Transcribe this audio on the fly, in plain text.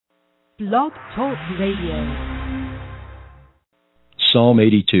Blog Talk Radio. Psalm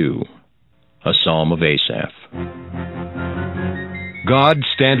 82, a psalm of Asaph. God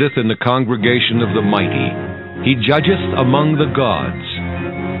standeth in the congregation of the mighty. He judgeth among the gods.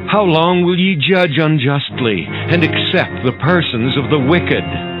 How long will ye judge unjustly, and accept the persons of the wicked?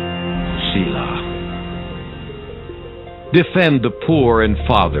 Selah. Defend the poor and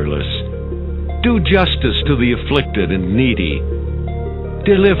fatherless. Do justice to the afflicted and needy.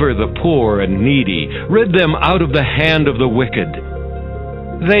 Deliver the poor and needy. Rid them out of the hand of the wicked.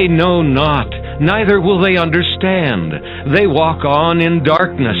 They know not, neither will they understand. They walk on in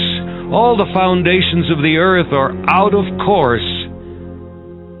darkness. All the foundations of the earth are out of course.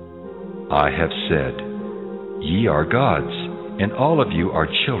 I have said, Ye are gods, and all of you are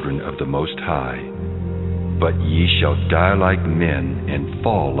children of the Most High. But ye shall die like men, and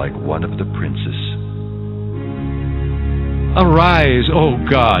fall like one of the princes. Arise, O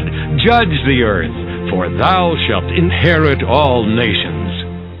God, judge the earth, for thou shalt inherit all nations.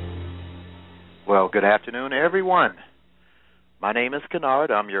 Well, good afternoon, everyone. My name is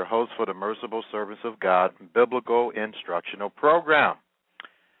Kennard. I'm your host for the Merciful Servants of God Biblical Instructional Program.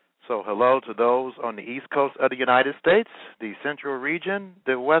 So hello to those on the East Coast of the United States, the Central Region,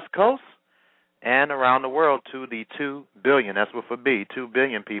 the West Coast, and around the world to the 2 billion, that's what would be, 2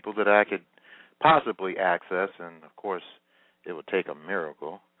 billion people that I could possibly access. And, of course, it would take a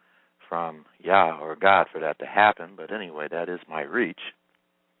miracle from Yah or God for that to happen. But anyway, that is my reach.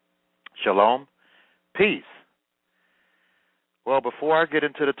 Shalom, peace. Well, before I get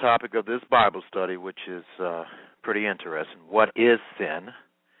into the topic of this Bible study, which is pretty interesting, what is sin?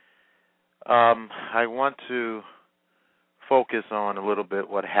 I want to focus on a little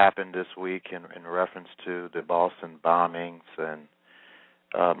bit what happened this week in reference to the Boston bombings, and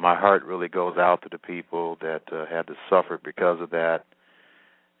my heart really goes out to the people that had to suffer because of that,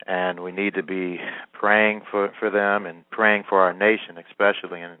 and we need to be praying for them and praying for our nation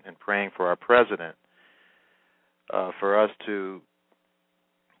especially, and praying for our president, for us to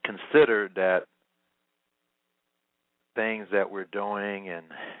consider that things that we're doing and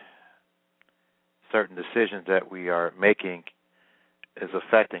certain decisions that we are making is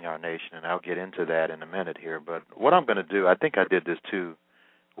affecting our nation, and I'll get into that in a minute here. But what I'm going to do, I think I did this 2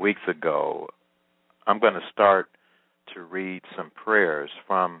 weeks ago, I'm going to start to read some prayers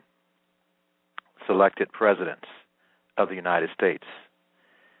from selected presidents of the United States.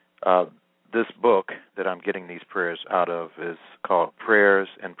 This book that I'm getting these prayers out of is called Prayers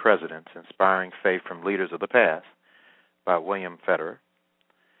and Presidents, Inspiring Faith from Leaders of the Past by William Federer.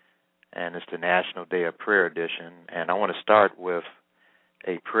 And it's the National Day of Prayer edition. And I want to start with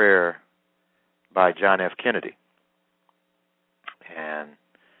a prayer by John F. Kennedy. And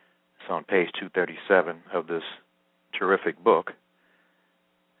it's on page 237 of this terrific book.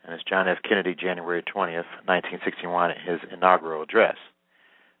 And it's John F. Kennedy, January 20th, 1961, his inaugural address.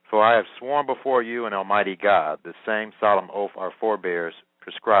 For I have sworn before you and Almighty God the same solemn oath our forebears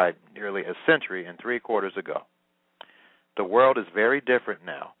prescribed nearly a century and 3/4 ago. The world is very different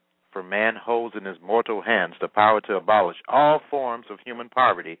now. For man holds in his mortal hands the power to abolish all forms of human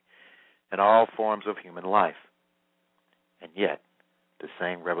poverty and all forms of human life. And yet, the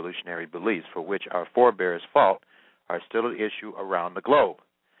same revolutionary beliefs for which our forebears fought are still at issue around the globe.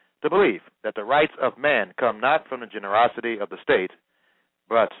 The belief that the rights of man come not from the generosity of the state,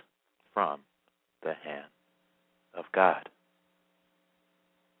 but from the hand of God.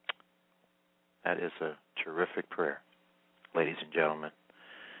 That is a terrific prayer, ladies and gentlemen.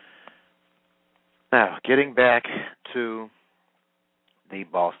 Now, getting back to the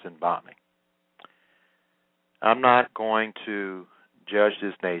Boston bombing. I'm not going to judge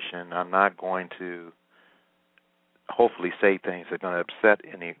this nation. I'm not going to hopefully say things that are going to upset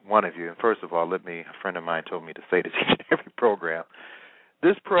any one of you. And first of all, a friend of mine told me to say this in every program.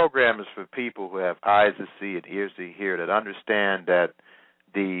 This program is for people who have eyes to see and ears to hear, that understand that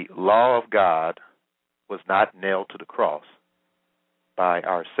the law of God was not nailed to the cross by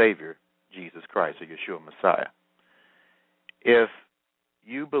our Savior, Jesus Christ, or Yeshua Messiah. If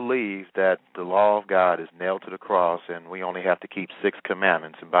you believe that the law of God is nailed to the cross and we only have to keep 6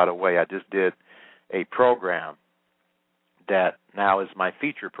 commandments, and by the way, I just did a program that now is my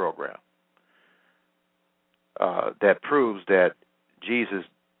feature program that proves that Jesus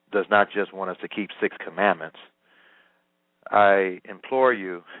does not just want us to keep 6 commandments. I implore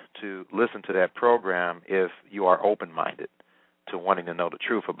you to listen to that program if you are open-minded to wanting to know the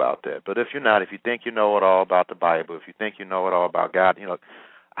truth about that. But if you're not, if you think you know it all about the Bible, if you think you know it all about God,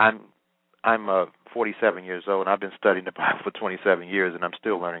 I'm 47 years old, and I've been studying the Bible for 27 years, and I'm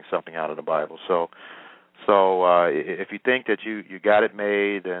still learning something out of the Bible. So if you think that you got it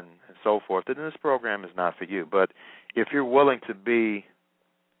made and so forth, then this program is not for you. But if you're willing to be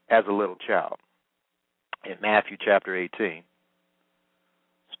as a little child, in Matthew chapter 18,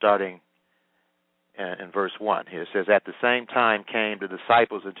 starting in verse 1 here, it says, "At the same time came the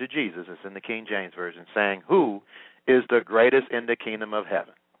disciples unto Jesus," it's in the King James Version, "saying, Who is the greatest in the kingdom of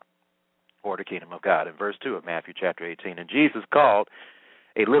heaven?" Or the kingdom of God. In verse 2 of Matthew chapter 18, "And Jesus called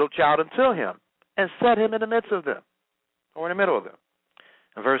a little child unto him, and set him in the midst of them," or in the middle of them.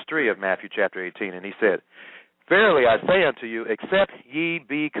 In verse 3 of Matthew chapter 18, "And he said, Verily I say unto you, except ye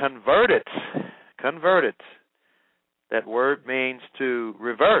be converted," converted, that word means to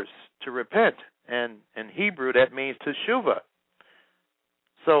reverse, to repent, and in Hebrew that means to teshuva.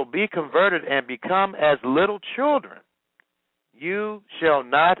 So be converted and become as little children, you shall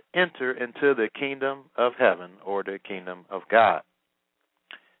not enter into the kingdom of heaven, or the kingdom of God.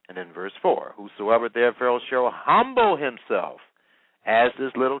 And in verse 4, "Whosoever therefore shall humble himself as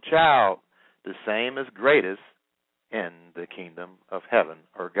this little child, the same is greatest in the kingdom of heaven,"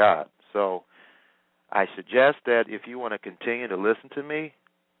 or God. So I suggest that if you want to continue to listen to me,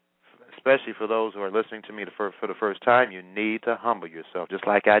 especially for those who are listening to me for the first time, you need to humble yourself, just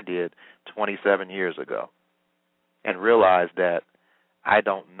like I did 27 years ago, and realize that I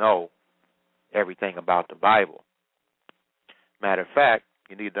don't know everything about the Bible. Matter of fact,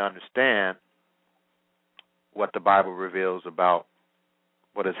 you need to understand what the Bible reveals about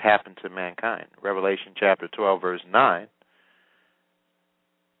what has happened to mankind. Revelation chapter 12, verse 9,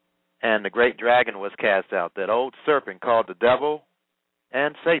 "And the great dragon was cast out, that old serpent called the devil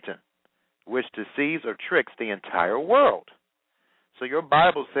and Satan, which deceives or tricks the entire world." So your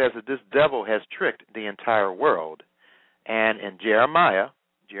Bible says that this devil has tricked the entire world. And in Jeremiah,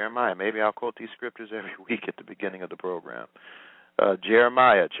 maybe I'll quote these scriptures every week at the beginning of the program.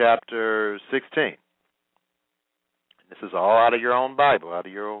 Jeremiah chapter 16. This is all out of your own Bible, out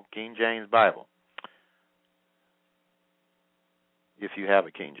of your old King James Bible, if you have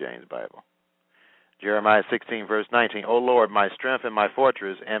a King James Bible. Jeremiah 16, verse 19, "O Lord, my strength and my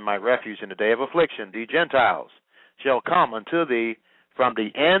fortress and my refuge in the day of affliction, the Gentiles shall come unto thee from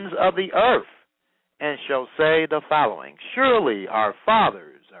the ends of the earth, and shall say the following, Surely our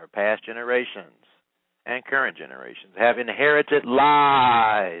fathers, our past generations and current generations, have inherited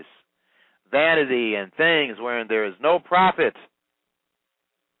lies, vanity, and things wherein there is no profit."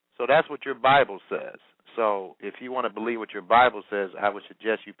 So that's what your Bible says. So if you want to believe what your Bible says, I would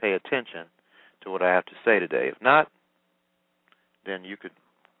suggest you pay attention to what I have to say today. If not, then you could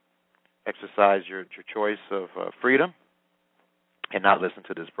exercise your choice of freedom and not listen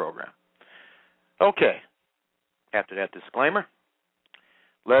to this program. Okay, after that disclaimer,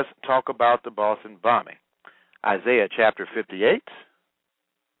 let's talk about the Boston bombing. Isaiah chapter 58.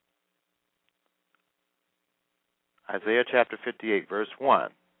 Isaiah chapter 58, verse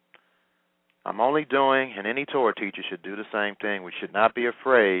 1. "I'm only doing, and any Torah teacher should do the same thing. We should not be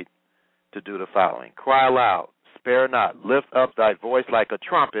afraid to do the following. Cry aloud, spare not, lift up thy voice like a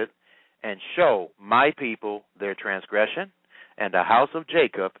trumpet, and show my people their transgression, and the house of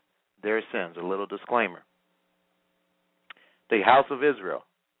Jacob their sins." A little disclaimer. The house of Israel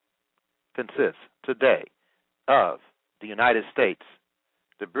consists today of the United States,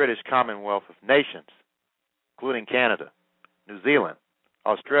 the British Commonwealth of Nations, including Canada, New Zealand,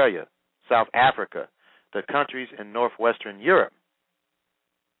 Australia, South Africa, the countries in northwestern Europe.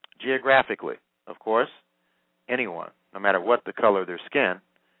 Geographically, of course, anyone, no matter what the color of their skin,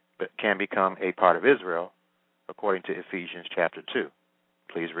 can become a part of Israel, according to Ephesians chapter 2.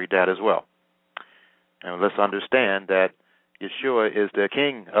 Please read that as well. And let's understand that Yeshua is the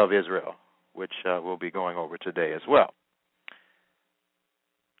King of Israel, which we'll be going over today as well.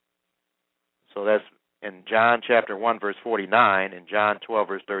 So that's in John chapter 1, verse 49, and John 12,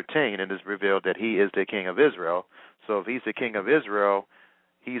 verse 13, it is revealed that he is the King of Israel. So if he's the King of Israel,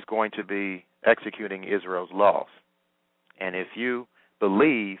 he's going to be executing Israel's laws. And if you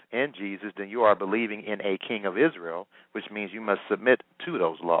believe in Jesus, then you are believing in a King of Israel, which means you must submit to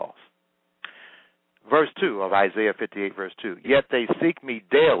those laws. Verse 2 of Isaiah 58, verse 2, "Yet they seek me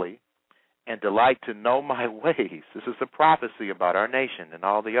daily and delight to know my ways." This is a prophecy about our nation and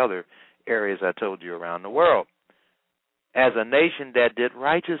all the other areas I told you around the world. "As a nation that did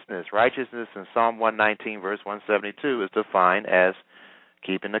righteousness." Righteousness in Psalm 119, verse 172 is defined as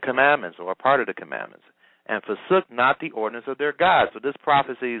keeping the commandments or a part of the commandments. "And forsook not the ordinance of their God." So this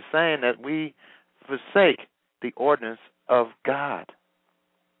prophecy is saying that we forsake the ordinance of God.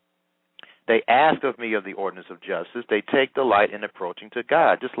 "They ask of me of the ordinance of justice. They take delight in approaching to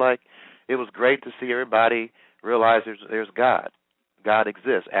God." Just like it was great to see everybody realize there's God. God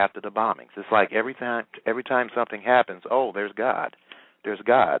exists after the bombings. It's like every time something happens, oh, there's God. there's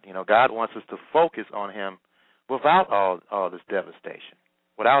God. God wants us to focus on him without all this devastation,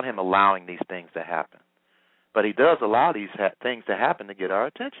 without him allowing these things to happen. But he does allow these things to happen to get our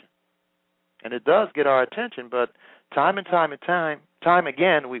attention. And it does get our attention, but time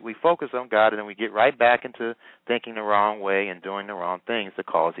again, we focus on God, and then we get right back into thinking the wrong way and doing the wrong things that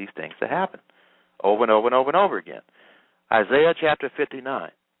cause these things to happen over and over and over and over again. Isaiah chapter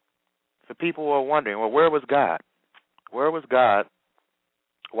 59. For people who are wondering, well, where was God? Where was God?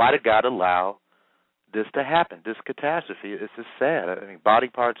 Why did God allow this to happen, this catastrophe? It's just sad. I mean, body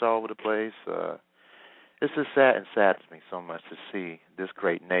parts all over the place. It's just sad and saddens me so much to see this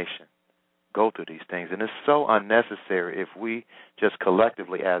great nation go through these things. And it's so unnecessary if we just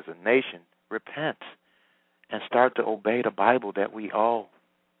collectively as a nation repent and start to obey the Bible that we all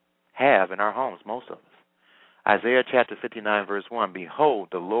have in our homes, most of us. Isaiah chapter 59, verse 1, Behold,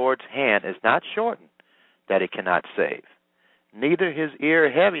 the Lord's hand is not shortened that it cannot save, neither his ear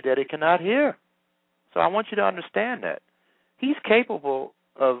heavy that it cannot hear. So I want you to understand that. He's capable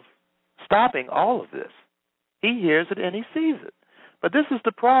of stopping all of this. He hears it and he sees it. But this is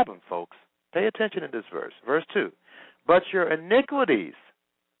the problem, folks. Pay attention to this verse. Verse 2. But your iniquities,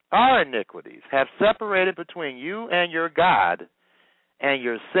 our iniquities, have separated between you and your God, and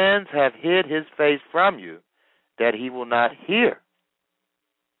your sins have hid his face from you, that he will not hear.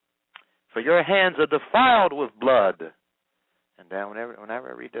 For your hands are defiled with blood. And then whenever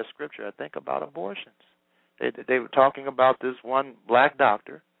I read that scripture, I think about abortions. They were talking about this one black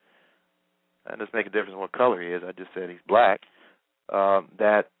doctor, and it doesn't make a difference what color he is, I just said he's black,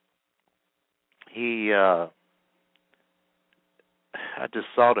 that he, I just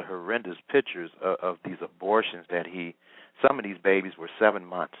saw the horrendous pictures of these abortions that some of these babies were 7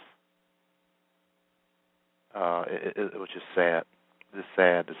 months. It was just sad. Just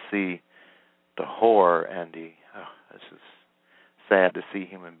sad to see the horror and it's just sad to see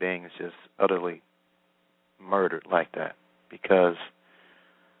human beings just utterly murdered like that because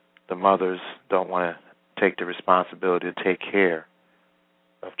the mothers don't want to take the responsibility to take care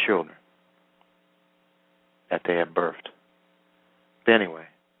of children that they have birthed. But anyway,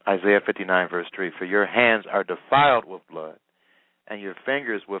 Isaiah 59, verse 3, For your hands are defiled with blood, and your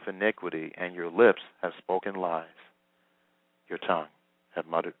fingers with iniquity, and your lips have spoken lies. Your tongue hath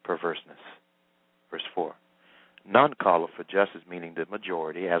muttered perverseness. Verse 4, None calleth for justice, meaning the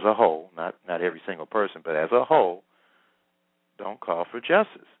majority as a whole, not every single person, but as a whole, don't call for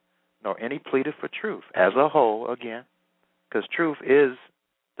justice, nor any pleadeth for truth, as a whole, again, because truth is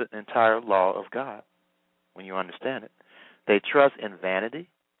the entire law of God, when you understand it. They trust in vanity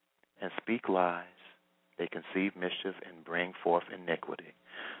and speak lies. They conceive mischief and bring forth iniquity.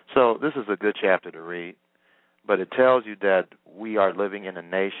 So this is a good chapter to read, but it tells you that we are living in a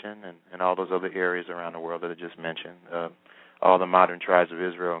nation and all those other areas around the world that I just mentioned, all the modern tribes of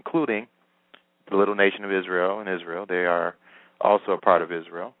Israel, including the little nation of Israel and Israel. They are also a part of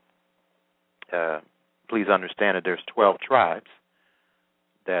Israel. Please understand that there's 12 tribes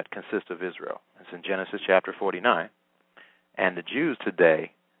that consist of Israel. It's in Genesis chapter 49. And the Jews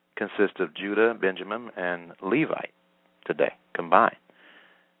today consist of Judah, Benjamin, and Levite today combined.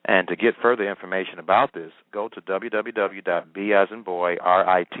 And to get further information about this, go to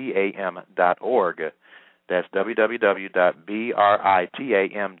www.b.as.in.boy.ritam.org. That's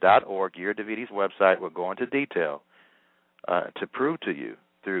www.britam.org. Your Davidi's website will go into detail to prove to you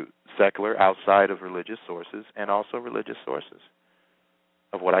through secular, outside of religious sources, and also religious sources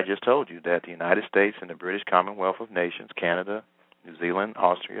of what I just told you, that the United States and the British Commonwealth of Nations, Canada, New Zealand,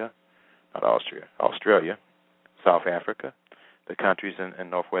 Australia, South Africa, the countries in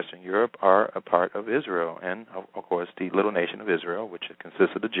northwestern Europe are a part of Israel, and, of course, the little nation of Israel, which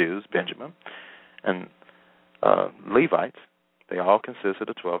consists of the Jews, Benjamin, and Levites. They all consist of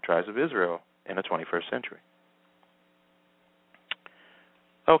the 12 tribes of Israel in the 21st century.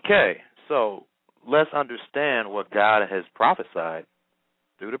 Okay, so let's understand what God has prophesied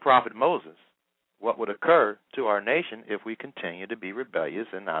through the prophet Moses, what would occur to our nation if we continue to be rebellious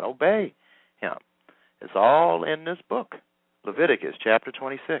and not obey him. It's all in this book, Leviticus chapter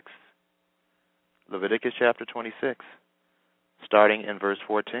 26. Leviticus chapter 26, starting in verse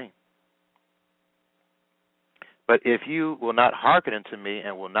 14. But if you will not hearken unto me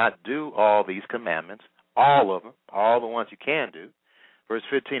and will not do all these commandments, all of them, all the ones you can do, verse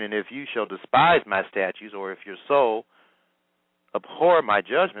 15, and if you shall despise my statutes, or if your soul abhor my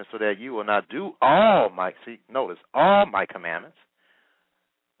judgments, so that you will not do all my commandments,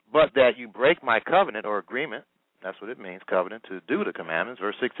 but that you break my covenant or agreement, that's what it means, covenant, to do the commandments.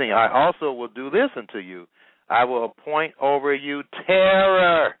 Verse 16, I also will do this unto you. I will appoint over you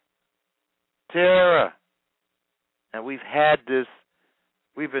terror. And we've had this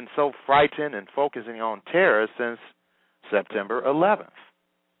We've been so frightened and focusing on terror since September 11th.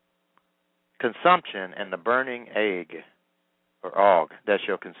 Consumption and the burning egg, or og, that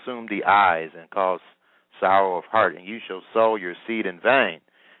shall consume the eyes and cause sorrow of heart, and you shall sow your seed in vain,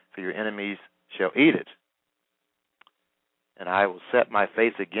 for your enemies shall eat it. And I will set my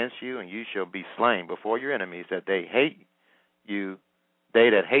face against you, and you shall be slain before your enemies, that they hate you. They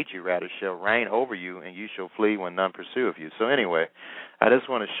that hate you, rather, shall reign over you, and you shall flee when none pursue you. So anyway, I just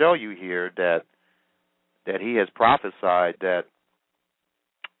want to show you here that he has prophesied that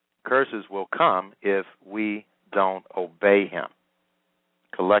curses will come if we don't obey him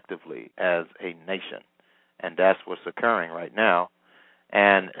collectively as a nation. And that's what's occurring right now.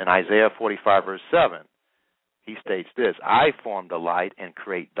 And in Isaiah 45, verse 7, he states this: I form the light and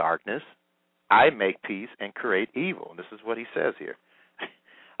create darkness. I make peace and create evil. This is what he says here.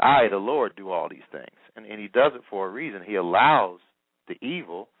 I, the Lord, do all these things. And he does it for a reason. He allows the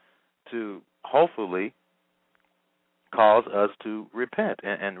evil to hopefully cause us to repent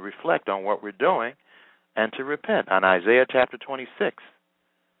and reflect on what we're doing and to repent. On Isaiah chapter 26,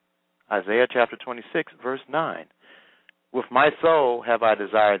 verse 9, with my soul have I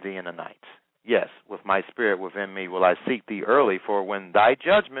desired thee in the night. Yes, with my spirit within me will I seek thee early, for when thy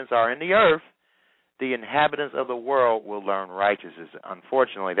judgments are in the earth, the inhabitants of the world will learn righteousness.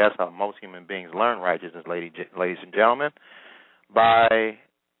 Unfortunately, that's how most human beings learn righteousness, ladies and gentlemen, by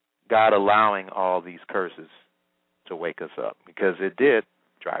God allowing all these curses to wake us up, because it did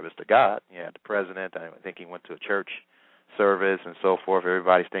drive us to God. Yeah, the president, I think he went to a church service and so forth.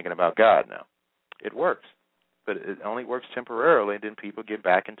 Everybody's thinking about God now. It works, but it only works temporarily, and then people get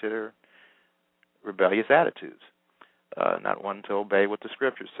back into their rebellious attitudes, not wanting to obey what the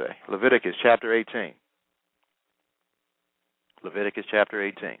scriptures say. Leviticus chapter 18. Leviticus chapter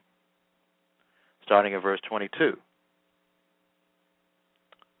 18, starting at verse 22,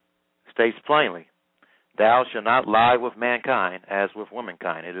 states plainly, thou shalt not lie with mankind as with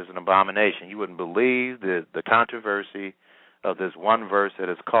womankind. It is an abomination. You wouldn't believe the controversy of this one verse that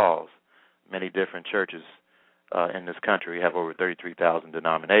has caused many different churches in this country. We have over 33,000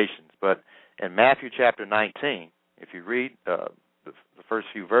 denominations. But in Matthew chapter 19, if you read the first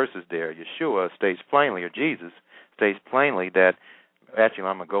few verses there, Yeshua states plainly, or Jesus states plainly that, actually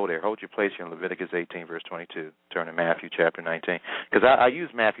I'm going to go there. Hold your place here in Leviticus 18, verse 22. Turn to Matthew chapter 19. Because I use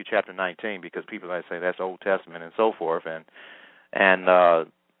Matthew chapter 19 because people might say that's Old Testament and so forth. And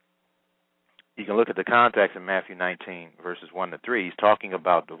you can look at the context in Matthew 19, verses 1 to 3. He's talking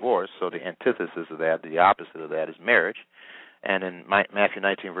about divorce, so the antithesis of that, the opposite of that, is marriage. And in Matthew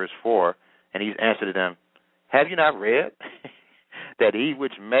 19, verse 4, and he answered to them, have you not read that he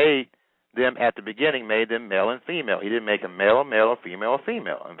which made them at the beginning made them male and female? He didn't make a male, or female, or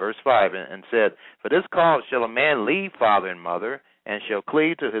female. In verse 5, and said, for this cause shall a man leave father and mother, and shall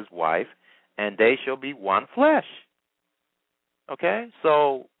cleave to his wife, and they shall be one flesh. Okay?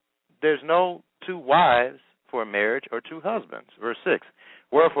 So there's no two wives for a marriage or two husbands. Verse 6,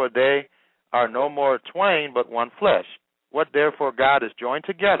 wherefore they are no more twain, but one flesh. What therefore God has joined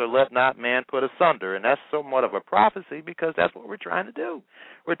together, let not man put asunder. And that's somewhat of a prophecy, because that's what we're trying to do.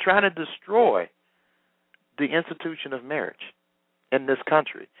 We're trying to destroy the institution of marriage in this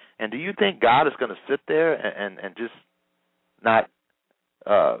country. And do you think God is going to sit there and just not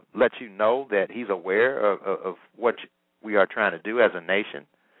let you know that he's aware of what we are trying to do as a nation?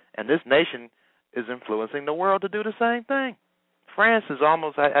 And this nation is influencing the world to do the same thing. France is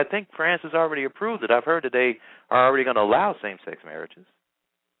almost, I think France has already approved it. I've heard that they are already going to allow same-sex marriages.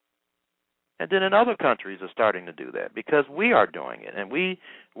 And then in other countries are starting to do that because we are doing it. And we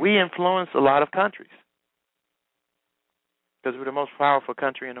influence a lot of countries because we're the most powerful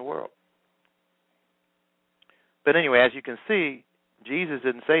country in the world. But anyway, as you can see, Jesus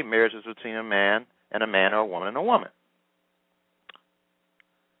didn't say marriage was between a man or a woman and a woman.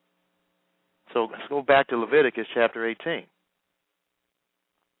 So let's go back to Leviticus chapter 18.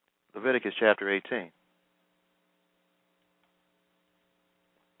 Leviticus chapter 18.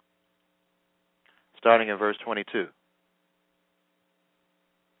 Starting in verse 22.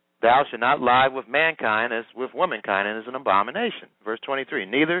 Thou shalt not lie with mankind as with womankind, and is an abomination. Verse 23.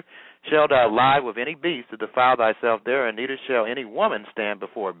 Neither shalt thou lie with any beast to defile thyself there, and neither shall any woman stand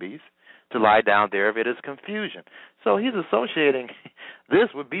before a beast to lie down thereof. It is confusion. So he's associating this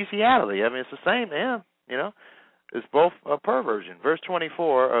with bestiality. I mean, it's the same to him, you know. It's both a perversion. Verse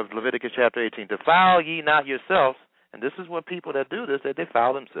 24 of Leviticus chapter 18. Defile ye not yourselves, and this is what people that do this, that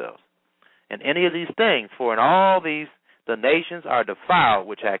defile themselves. And any of these things, for in all these the nations are defiled,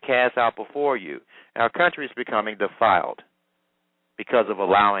 which I cast out before you. Our country is becoming defiled because of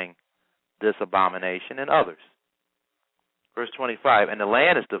allowing this abomination and others. Verse 25, and the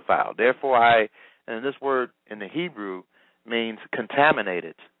land is defiled. Therefore and this word in the Hebrew means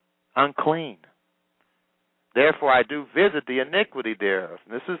contaminated, unclean. Therefore I do visit the iniquity thereof.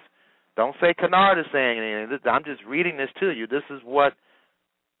 Don't say Kennard is saying anything. I'm just reading this to you. This is what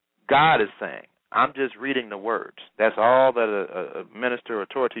God is saying. I'm just reading the words. That's all that a minister or a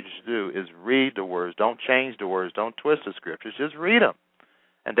Torah teacher should do, is read the words. Don't change the words. Don't twist the scriptures. Just read them.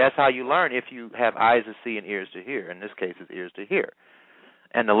 And that's how you learn, if you have eyes to see and ears to hear. In this case, it's ears to hear.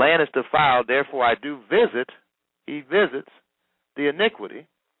 And the land is defiled, therefore I do visit, he visits, the iniquity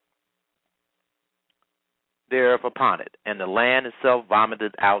thereof upon it. And the land itself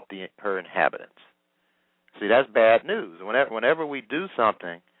vomited out her inhabitants. See, that's bad news. Whenever we do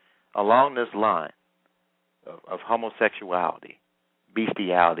something along this line of homosexuality,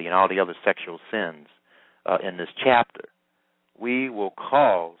 bestiality, and all the other sexual sins in this chapter, we will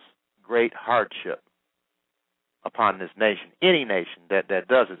cause great hardship upon this nation, any nation that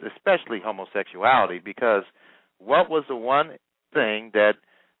does it, especially homosexuality, because what was the one thing that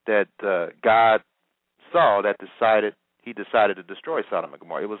God saw that he decided to destroy Sodom and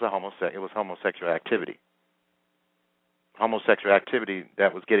Gomorrah? It was homosexual activity. Homosexual activity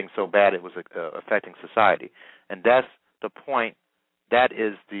that was getting so bad it was affecting society. And that's the point. That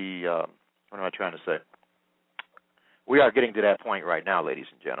is what am I trying to say? We are getting to that point right now, ladies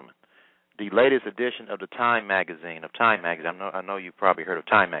and gentlemen. The latest edition of the Time magazine, I know you've probably heard of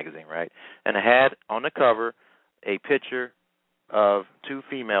Time magazine, right? And it had on the cover a picture of two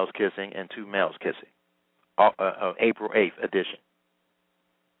females kissing and two males kissing, April 8th edition.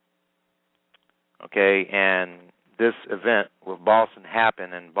 Okay, and this event with Boston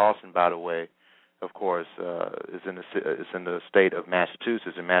happened, and Boston, by the way, of course, is in the state of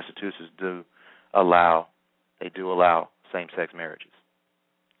Massachusetts, and Massachusetts do allow same-sex marriages.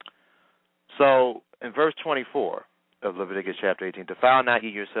 So in verse 24 of Leviticus chapter 18, defile not ye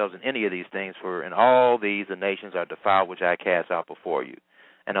yourselves in any of these things, for in all these the nations are defiled which I cast out before you.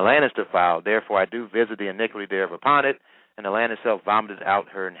 And the land is defiled, therefore I do visit the iniquity thereof upon it, and the land itself vomited out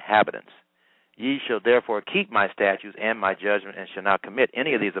her inhabitants. Ye shall therefore keep my statutes and my judgment, and shall not commit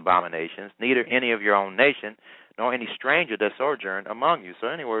any of these abominations, neither any of your own nation, nor any stranger that sojourn among you. So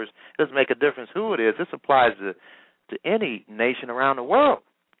in other words, it doesn't make a difference who it is. This applies to any nation around the world.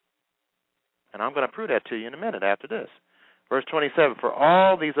 And I'm going to prove that to you in a minute after this. Verse 27, for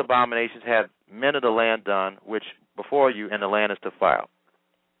all these abominations have men of the land done, which before you, and the land is defiled.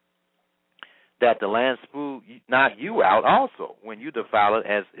 That the land spewed not you out also, when you defile it,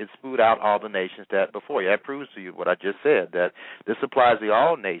 as it spewed out all the nations that before you. That proves to you what I just said, that this applies to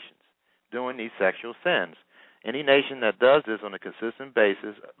all nations doing these sexual sins. Any nation that does this on a consistent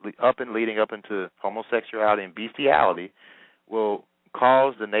basis, leading up into homosexuality and bestiality, will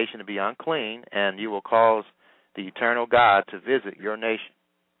cause the nation to be unclean, and you will cause the eternal God to visit your nation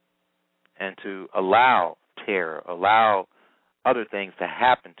and to allow terror, allow other things to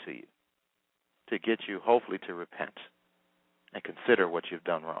happen to you, to get you hopefully to repent and consider what you've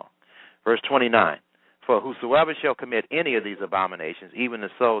done wrong. Verse 29, for whosoever shall commit any of these abominations, even the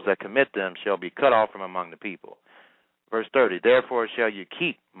souls that commit them, shall be cut off from among the people. Verse 30, therefore shall you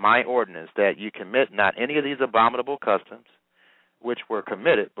keep my ordinance, that you commit not any of these abominable customs which were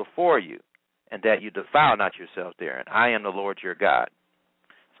committed before you, and that you defile not yourselves therein. I am the Lord your God.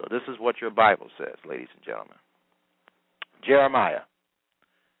 So this is what your Bible says, ladies and gentlemen. Jeremiah,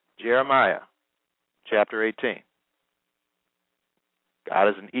 chapter 18. God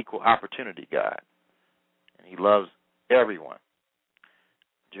is an equal opportunity God, and he loves everyone.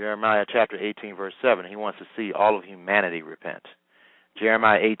 Jeremiah chapter 18, verse 7, he wants to see all of humanity repent.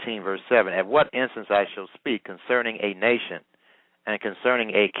 Jeremiah 18, verse 7, at what instance I shall speak concerning a nation and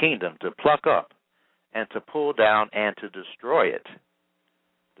concerning a kingdom, to pluck up and to pull down and to destroy it.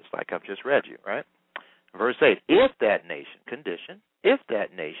 Just like I've just read you, right? Verse 8, if that nation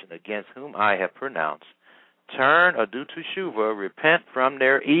against whom I have pronounced, turn or do teshuvah, repent from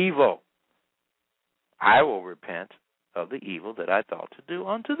their evil, I will repent of the evil that I thought to do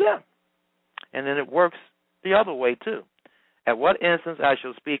unto them. And then it works the other way too. At what instance I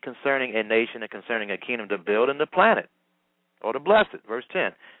shall speak concerning a nation and concerning a kingdom, to build and to plant it, or to bless it. Verse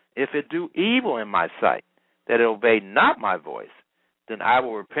 10, if it do evil in my sight, that it obey not my voice, then I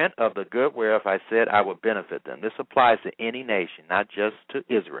will repent of the good whereof I said I would benefit them. This applies to any nation, not just to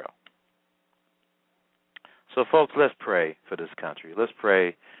Israel. So, folks, let's pray for this country. Let's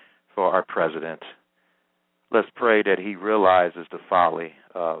pray for our president. Let's pray that he realizes the folly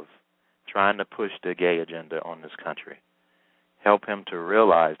of trying to push the gay agenda on this country. Help him to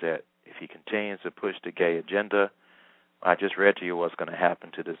realize that if he continues to push the gay agenda, I just read to you what's going to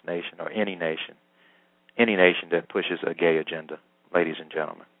happen to this nation or any nation. any nation that pushes a gay agenda, ladies and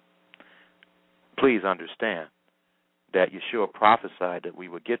gentlemen. Please understand that Yeshua prophesied that we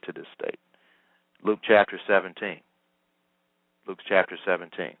would get to this state. Luke chapter 17. Luke chapter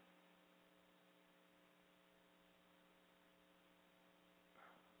 17.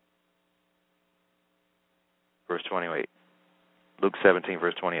 Verse 28. Luke 17,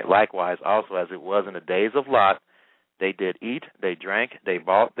 verse 28. Likewise, also as it was in the days of Lot, they did eat, they drank, they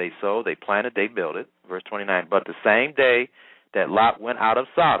bought, they sold, they planted, they builded. Verse 29. But the same day that Lot went out of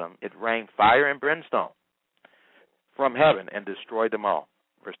Sodom, it rained fire and brimstone from heaven and destroyed them all.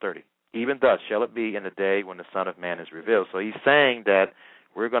 Verse 30. Even thus shall it be in the day when the Son of Man is revealed. So he's saying that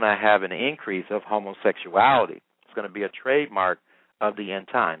we're going to have an increase of homosexuality. It's going to be a trademark of the end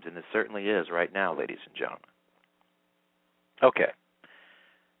times, and it certainly is right now, ladies and gentlemen. Okay.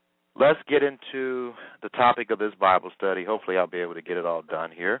 Let's get into the topic of this Bible study. Hopefully I'll be able to get it all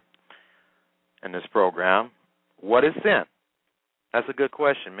done here in this program. What is sin? That's a good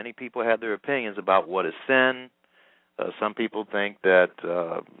question. Many people have their opinions about what is sin. Some people think that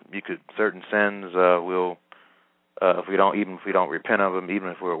certain sins will, if we don't repent of them, even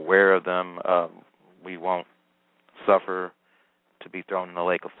if we're aware of them, we won't suffer to be thrown in the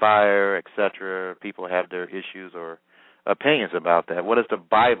lake of fire, etc. People have their issues or opinions about that. What does the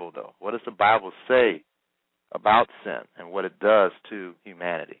Bible, though? What does the Bible say about sin and what it does to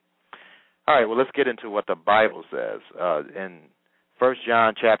humanity? All right, well, let's get into what the Bible says in 1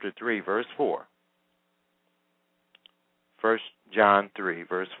 John chapter 3, verse 4. 1 John 3,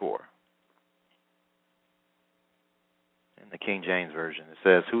 verse 4. In the King James Version, it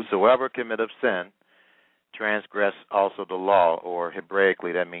says, whosoever committeth sin transgress also the law, or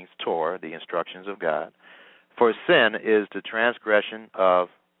Hebraically that means Torah, the instructions of God. For sin is the transgression of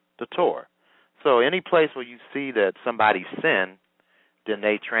the Torah. So any place where you see that somebody sinned, then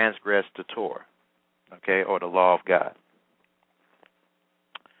they transgress the Torah, okay, or the law of God.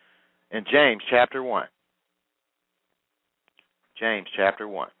 In James chapter 1. James chapter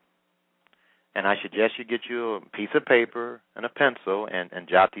 1. And I suggest you get you a piece of paper and a pencil and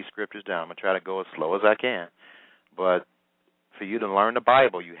jot these scriptures down. I'm going to try to go as slow as I can. But for you to learn the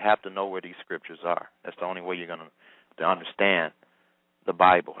Bible, you have to know where these scriptures are. That's the only way you're going to understand the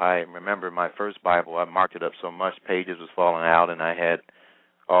Bible. I remember my first Bible, I marked it up so much, pages was falling out, and I had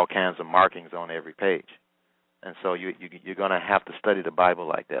all kinds of markings on every page. And so you're going to have to study the Bible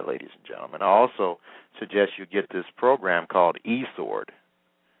like that, ladies and gentlemen. I also suggest you get this program called eSword.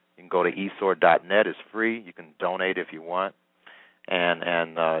 You can go to eSword.net. It's free. You can donate if you want. And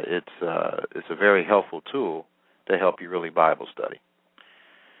it's a very helpful tool to help you really Bible study.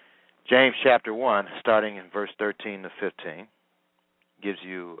 James chapter 1, starting in verse 13 to 15, gives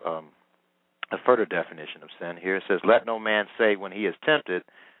you a further definition of sin here. It says, let no man say when he is tempted,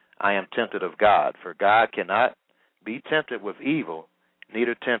 I am tempted of God, for God cannot be tempted with evil,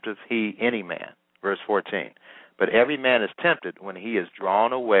 neither tempteth he any man. Verse 14, but every man is tempted when he is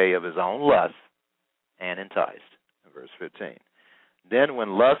drawn away of his own lust and enticed. Verse 15, then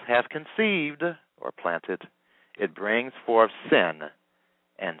when lust hath conceived, or planted, it brings forth sin.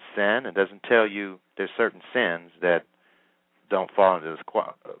 And sin, it doesn't tell you there's certain sins that don't fall into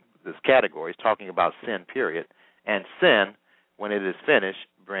this category. It's talking about sin, period. And sin, when it is finished,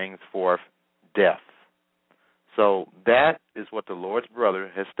 brings forth death. So that is what the Lord's brother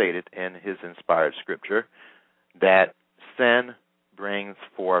has stated in his inspired scripture, that sin brings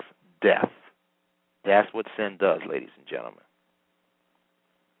forth death. That's what sin does, ladies and gentlemen.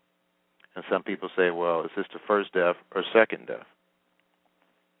 And some people say, well, is this the first death or second death?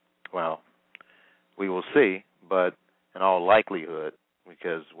 Well, we will see, but in all likelihood,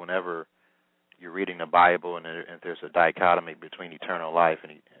 because whenever you're reading the Bible and there's a dichotomy between eternal life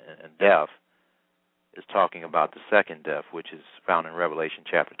and death, it's talking about the second death, which is found in Revelation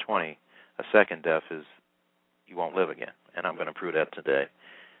chapter 20. A second death is you won't live again, and I'm going to prove that today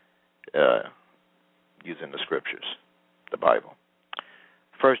using the scriptures, the Bible.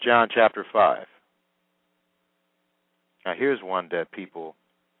 1 John chapter 5. Now here's one that people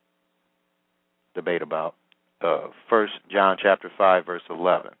debate about. 1 John chapter 5, verse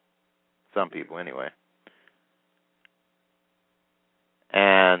 11. Some people, anyway.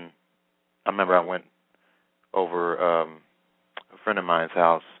 And I remember I went over a friend of mine's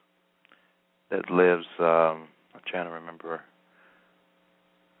house that lives, I'm trying to remember.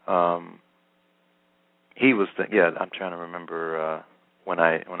 He was, I'm trying to remember when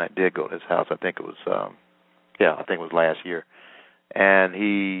I did go to his house. I think it was, I think it was last year. And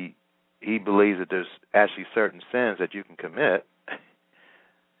he believes that there's actually certain sins that you can commit,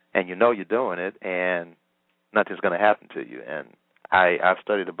 and you know you're doing it, and nothing's going to happen to you. And I've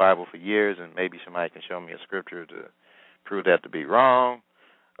studied the Bible for years, and maybe somebody can show me a scripture to prove that to be wrong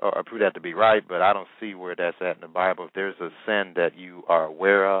or prove that to be right, but I don't see where that's at in the Bible. If there's a sin that you are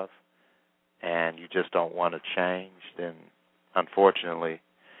aware of and you just don't want to change, then unfortunately,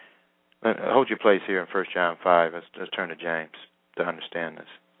 hold your place here in 1 John 5. Let's turn to James to understand this.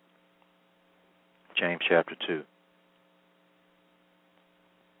 James chapter 2.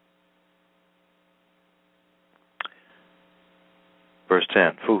 Verse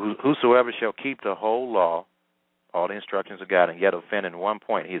 10, for whosoever shall keep the whole law, all the instructions of God, and yet offend in one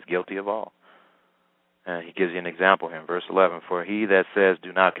point, he is guilty of all. And he gives you an example here in verse 11. For he that says,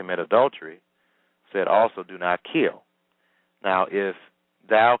 do not commit adultery, said also, do not kill. Now, if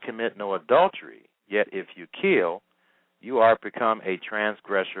thou commit no adultery, yet if you kill, you are become a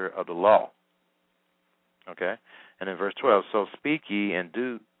transgressor of the law. Okay? And in verse 12, so speak ye and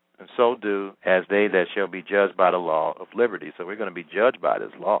so do as they that shall be judged by the law of liberty. So we're going to be judged by this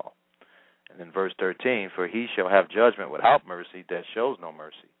law. And in verse 13, for he shall have judgment without mercy that shows no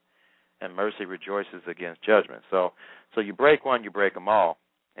mercy, and mercy rejoices against judgment. So you break one, you break them all,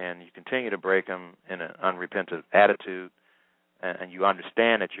 and you continue to break them in an unrepentant attitude, and you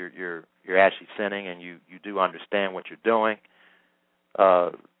understand that you're actually sinning, and you do understand what you're doing.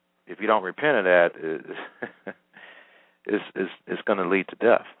 If you don't repent of that, it's going to lead to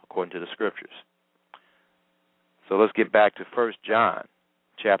death, according to the Scriptures. So let's get back to 1 John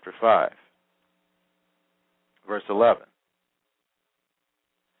chapter 5, verse 11.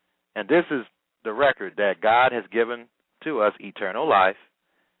 And this is the record that God has given to us eternal life,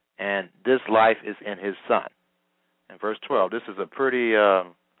 and this life is in his Son. And verse 12, this is a pretty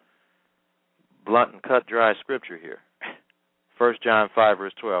blunt and cut dry scripture here. 1 John 5,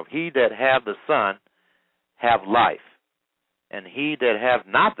 verse 12, he that hath the Son have life, and he that hath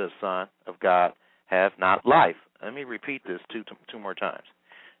not the Son of God hath not life. Let me repeat this two more times.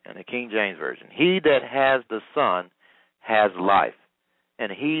 In the King James Version, he that has the Son has life,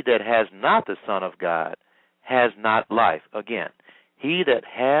 and he that has not the Son of God has not life. Again, he that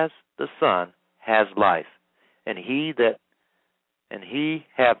has the Son has life, and he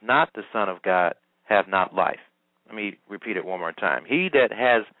have not the Son of God have not life. Let me repeat it one more time. He that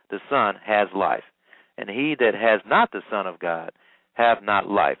has the Son has life, and he that has not the Son of God have not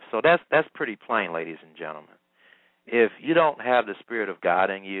life. So that's pretty plain, ladies and gentlemen. If you don't have the Spirit of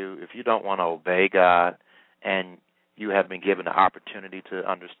God in you, if you don't want to obey God, and you have been given the opportunity to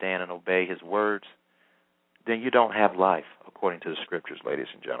understand and obey his words, then you don't have life, according to the Scriptures, ladies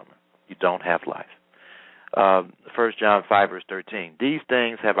and gentlemen. You don't have life. 1 John 5, verse 13, these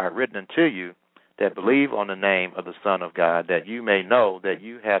things have I written unto you that believe on the name of the Son of God, that you may know that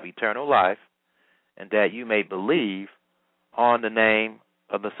you have eternal life, and that you may believe on the name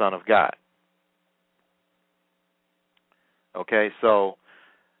of the Son of God. Okay, so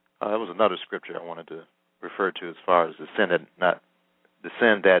that was another scripture I wanted to refer to as far as the sin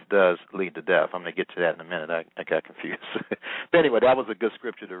that does lead to death. I'm going to get to that in a minute. I got confused. But anyway, that was a good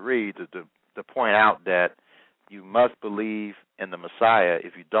scripture to read to point out that you must believe in the Messiah.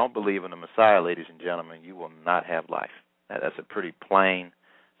 If you don't believe in the Messiah, ladies and gentlemen, you will not have life. That's a pretty plain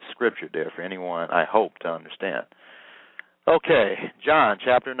scripture there for anyone, I hope, to understand. Okay, John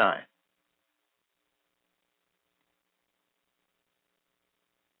chapter 9.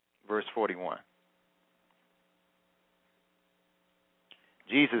 Verse 41.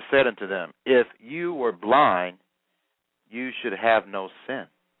 Jesus said unto them, if you were blind, you should have no sin.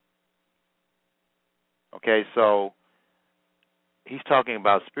 Okay, so he's talking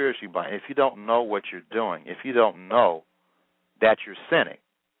about spiritually blind. If you don't know what you're doing, if you don't know that you're sinning,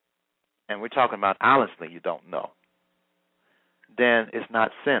 and we're talking about honestly you don't know, then it's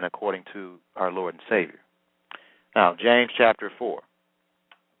not sin according to our Lord and Savior. Now, James chapter 4.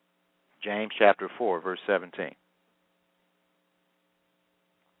 James chapter 4, verse 17.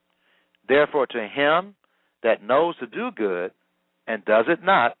 Therefore, to him that knows to do good and does it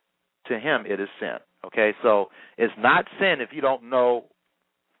not, to him it is sin. Okay, so it's not sin if you don't know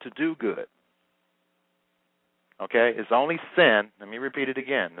to do good. Okay, it's only sin. Let me repeat it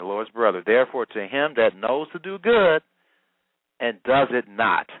again, the Lord's brother. Therefore, to him that knows to do good and does it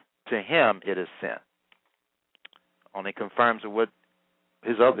not, to him it is sin. Only confirms what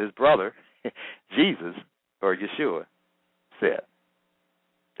his brother, Jesus, or Yeshua, said.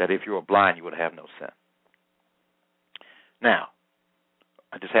 That if you were blind, you would have no sin. Now,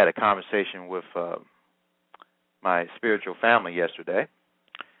 I just had a conversation with my spiritual family yesterday,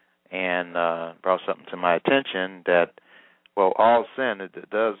 and brought something to my attention that, well, all sin, it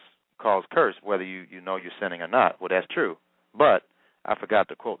does cause curse, whether you know you're sinning or not. Well, that's true. But I forgot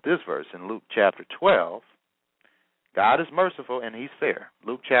to quote this verse in Luke chapter 12, God is merciful and he's fair.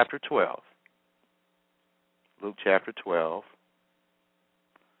 Luke chapter 12. Luke chapter 12,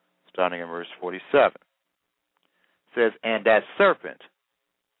 starting in verse 47. Says, and that serpent,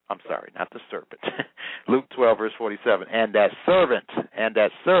 I'm sorry, not the serpent. Luke 12, verse 47. And that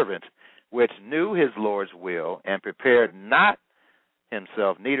servant, which knew his Lord's will and prepared not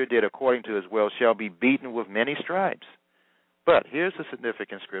himself, neither did according to his will, shall be beaten with many stripes. But here's the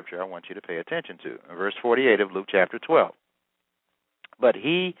significant scripture I want you to pay attention to. In verse 48 of Luke chapter 12. But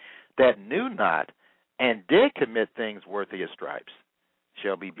he that knew not and did commit things worthy of stripes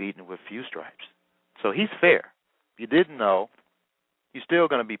shall be beaten with few stripes. So he's fair. If you didn't know, you're still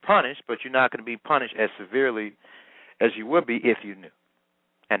going to be punished, but you're not going to be punished as severely as you would be if you knew.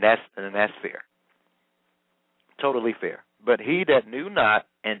 And that's fair. Totally fair. But he that knew not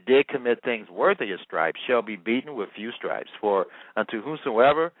and did commit things worthy of stripes shall be beaten with few stripes. For unto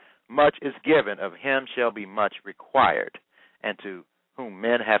whomsoever much is given, of him shall be much required. And to whom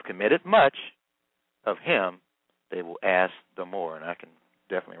men have committed much, of him they will ask the more. And I can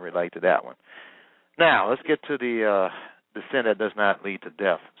definitely relate to that one. Now, let's get to the sin that does not lead to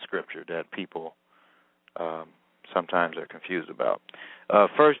death scripture that people sometimes are confused about. 1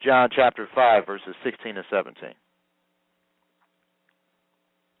 John chapter 5, verses 16 and 17.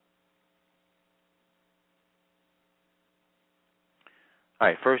 All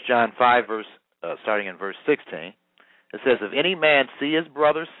right, 1 John 5, starting in verse 16. It says, if any man see his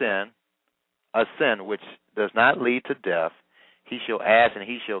brother sin, a sin which does not lead to death, he shall ask, and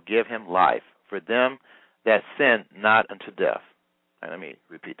he shall give him life, for them that sin not unto death. Right, let me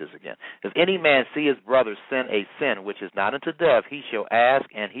repeat this again. If any man see his brother sin a sin which is not unto death, he shall ask,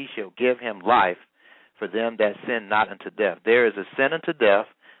 and he shall give him life, for them that sin not unto death. There is a sin unto death.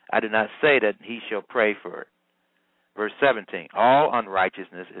 I do not say that he shall pray for it. Verse 17, all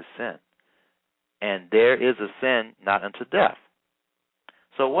unrighteousness is sin, and there is a sin not unto death.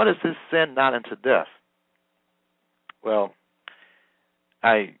 So what is this sin not unto death? Well,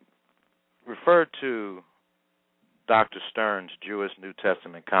 I referred to Dr. Stern's Jewish New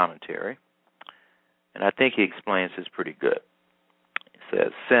Testament commentary, and I think he explains this pretty good. He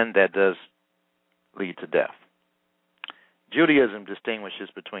says, sin that does lead to death. Judaism distinguishes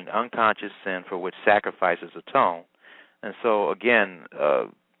between unconscious sin for which sacrifices atone. And so, again,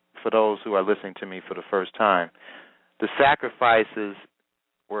 for those who are listening to me for the first time, the sacrifices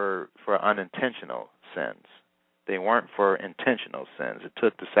were for unintentional sins. They weren't for intentional sins. It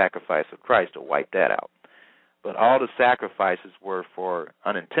took the sacrifice of Christ to wipe that out. But all the sacrifices were for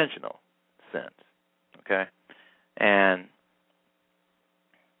unintentional sins, okay? And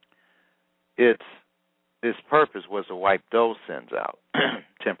its purpose was to wipe those sins out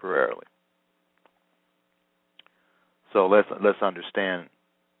temporarily. So let's understand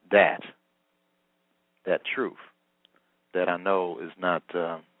that truth that I know is not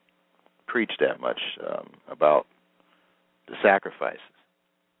preached that much about the sacrifices.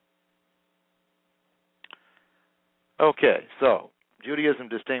 Okay, so Judaism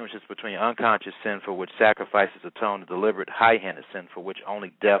distinguishes between unconscious sin for which sacrifices atone and deliberate high-handed sin for which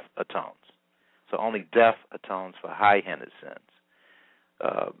only death atones. So only death atones for high-handed sins.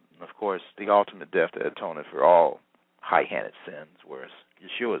 Of course, the ultimate death that atoned for all high-handed sins, whereas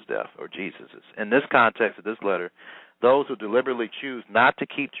Yeshua's death, or Jesus's. In this context of this letter, those who deliberately choose not to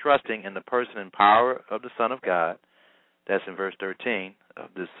keep trusting in the person and power of the Son of God, that's in verse 13 of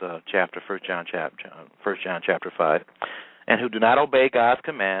this chapter, 1 John chapter 5, and who do not obey God's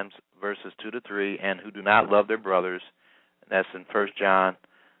commands, verses 2 to 3, and who do not love their brothers, that's in 1 John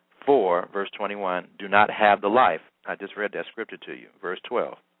 4, verse 21, do not have the life. I just read that scripture to you, verse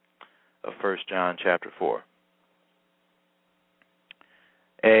 12 of 1 John chapter 4.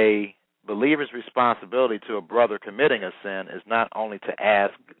 A believer's responsibility to a brother committing a sin is not only to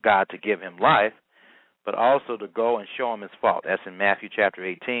ask God to give him life, but also to go and show him his fault. That's in Matthew chapter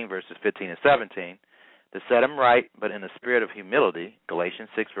 18, verses 15 and 17, to set him right, but in a spirit of humility, Galatians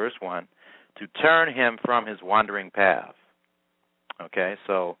 6, verse 1, to turn him from his wandering path. Okay,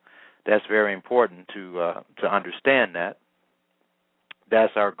 so that's very important to understand that.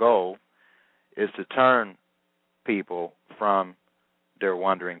 That's our goal, is to turn people from their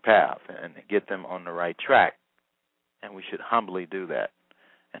wandering path and get them on the right track. And we should humbly do that.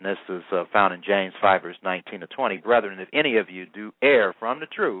 And this is found in James 5, verse 19 to 20. Brethren, if any of you do err from the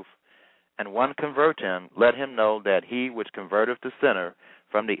truth, and one convert him, let him know that he which converteth the sinner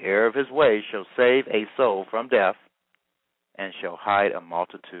from the error of his ways shall save a soul from death, and shall hide a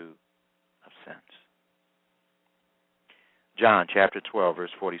multitude of sins. John chapter 12,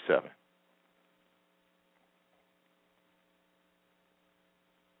 verse 47.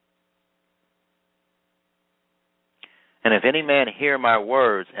 And if any man hear my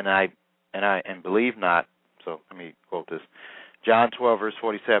words and believe not, so let me quote this. John 12, verse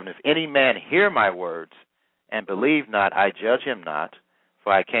 47, if any man hear my words and believe not, I judge him not,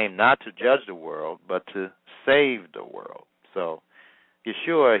 for I came not to judge the world, but to save the world. So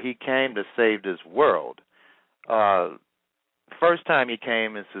Yeshua, he came to save this world. First time he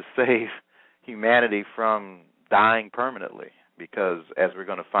came is to save humanity from dying permanently, because as we're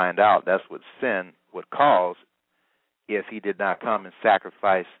going to find out, that's what sin would cause if he did not come and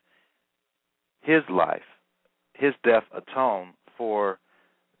sacrifice his life. His death atoned for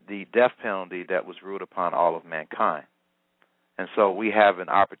the death penalty that was ruled upon all of mankind. And so we have an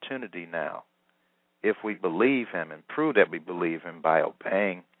opportunity now, if we believe him and prove that we believe him by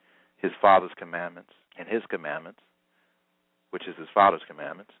obeying his Father's commandments and his commandments, which is his Father's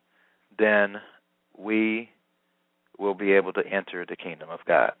commandments, then we will be able to enter the kingdom of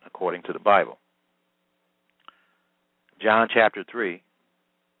God according to the Bible. John chapter 3,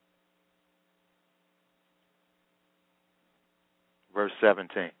 verse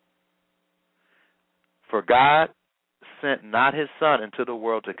 17. For God sent not his Son into the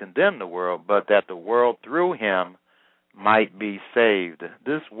world to condemn the world, but that the world through him might be saved.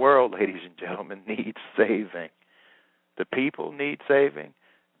 This world, ladies and gentlemen, needs saving. The people need saving.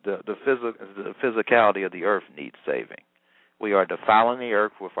 The physicality of the earth needs saving. We are defiling the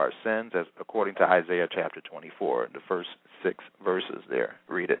earth with our sins, as according to Isaiah chapter 24, the first 6 verses there.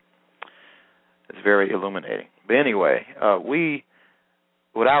 Read it. It's very illuminating. But anyway,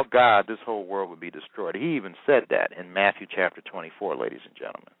 without God, this whole world would be destroyed. He even said that in Matthew chapter 24, ladies and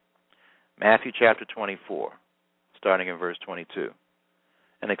gentlemen. Matthew chapter 24, starting in verse 22.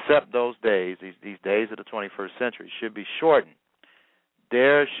 And except those days, these days of the 21st century, should be shortened,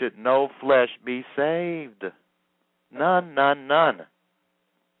 there should no flesh be saved. None, none, none.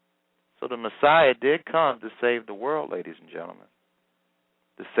 So the Messiah did come to save the world, ladies and gentlemen.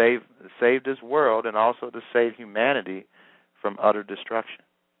 To save this world and also to save humanity from utter destruction.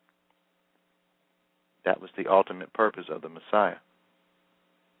 That was the ultimate purpose of the Messiah.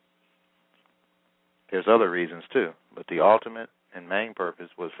 There's other reasons too, but the ultimate and main purpose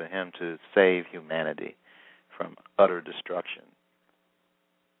was for him to save humanity from utter destruction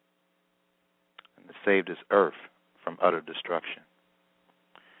and to save this earth from utter destruction.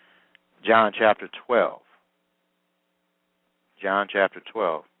 John chapter 12. John chapter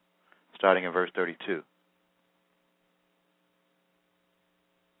 12, starting in verse 32.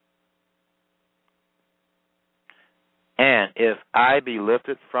 And if I be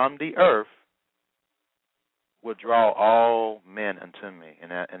lifted from the earth, will draw all men unto me.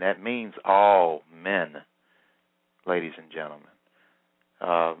 And that means all men, ladies and gentlemen.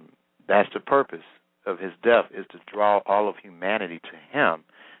 That's the purpose of his death, is to draw all of humanity to him.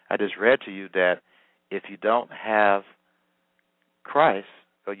 I just read to you that if you don't have Christ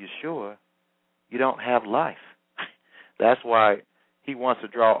or Yeshua, you don't have life. That's why he wants to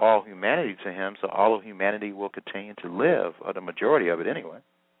draw all humanity to him, so all of humanity will continue to live, or the majority of it anyway,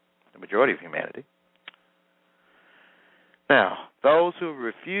 the majority of humanity. Now, those who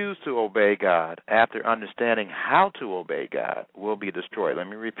refuse to obey God after understanding how to obey God will be destroyed. Let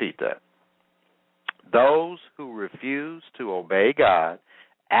me repeat that. Those who refuse to obey God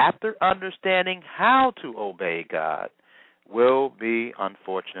after understanding how to obey God will be,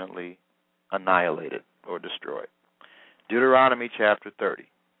 unfortunately, annihilated or destroyed. Deuteronomy chapter 30.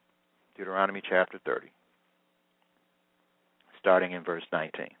 Deuteronomy chapter 30, starting in verse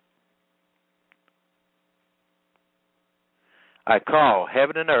 19. I call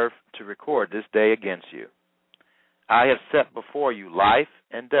heaven and earth to record this day against you. I have set before you life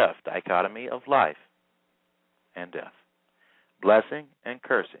and death, dichotomy of life and death. Blessing and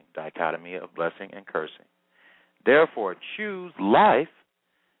cursing, dichotomy of blessing and cursing. Therefore, choose life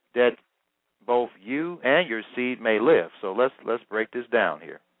that both you and your seed may live. So let's break this down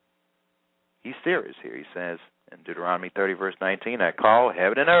here. He's serious here. He says in Deuteronomy 30, verse 19, I call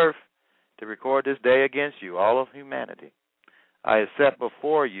heaven and earth to record this day against you, all of humanity. I have set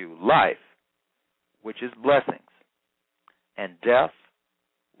before you life, which is blessings, and death,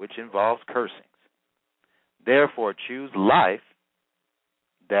 which involves cursings. Therefore, choose life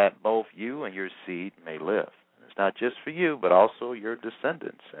that both you and your seed may live. It's not just for you, but also your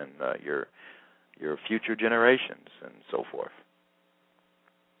descendants and your future generations and so forth.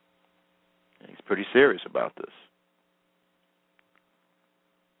 And he's pretty serious about this.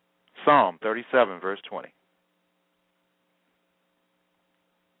 Psalm 37, verse 20.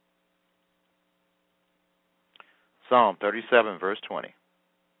 Psalm 37, verse 20.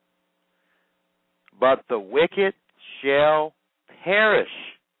 But the wicked shall perish.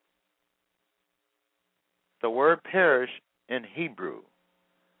 The word perish in Hebrew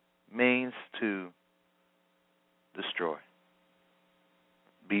means to destroy,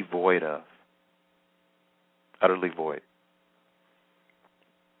 be void of, utterly void.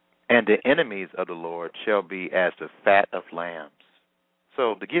 And the enemies of the Lord shall be as the fat of lambs.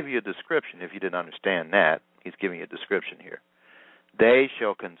 So to give you a description, if you didn't understand that, he's giving you a description here. They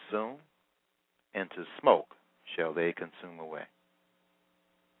shall consume, and to smoke shall they consume away.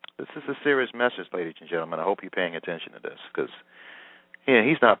 This is a serious message, ladies and gentlemen. I hope you're paying attention to this, because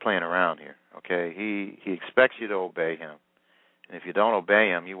he's not playing around here, okay? He expects you to obey him. And if you don't obey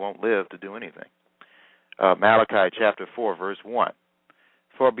him, you won't live to do anything. Malachi chapter 4, verse 1.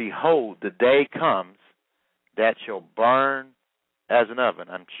 For behold, the day comes that shall burn as an oven.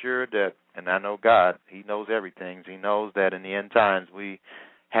 I'm sure that, and I know God, he knows everything. He knows that in the end times we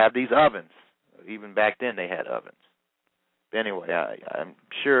have these ovens. Even back then they had ovens. But anyway, I'm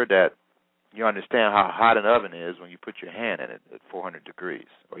sure that you understand how hot an oven is when you put your hand in it at 400 degrees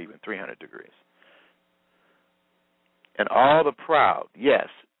or even 300 degrees. And all the proud, yes,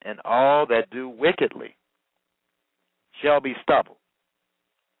 and all that do wickedly shall be stubble.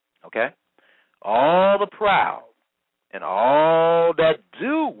 Okay? All the proud and all that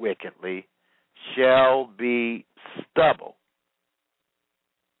do wickedly shall be stubble.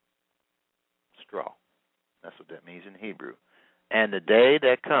 Straw. That's what that means in Hebrew. And the day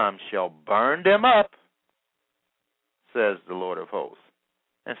that comes shall burn them up, says the Lord of hosts.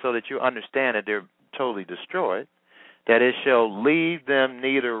 And so that you understand that they're totally destroyed, that it shall leave them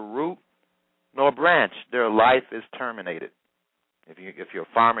neither root nor branch. Their life is terminated. If you're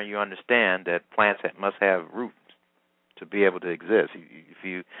a farmer, you understand that plants must have roots to be able to exist. If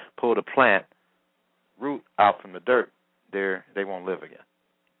you pull the plant root out from the dirt, they won't live again.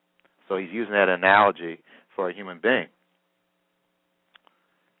 So he's using that analogy for a human being.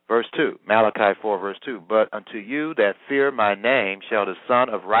 Verse 2, Malachi 4, verse 2, but unto you that fear my name shall the Son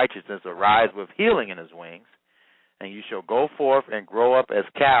of Righteousness arise with healing in his wings, and you shall go forth and grow up as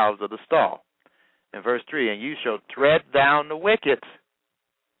calves of the stall. In verse 3, and you shall tread down the wicked,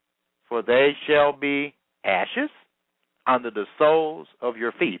 for they shall be ashes under the soles of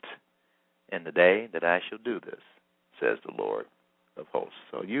your feet in the day that I shall do this, says the Lord of hosts.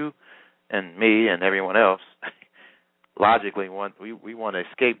 So you and me and everyone else logically we want to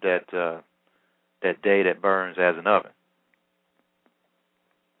escape that day that burns as an oven.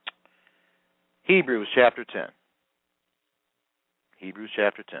 Hebrews chapter 10. Hebrews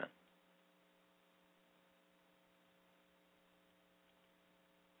chapter 10.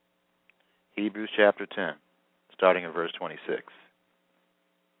 Hebrews chapter 10, starting in verse 26.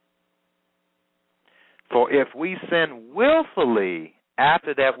 For if we sin willfully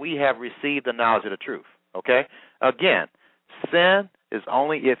after that we have received the knowledge of the truth. Okay? Again, sin is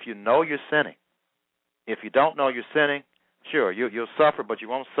only if you know you're sinning. If you don't know you're sinning, sure, you'll suffer, but you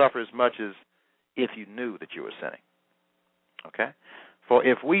won't suffer as much as if you knew that you were sinning. Okay? For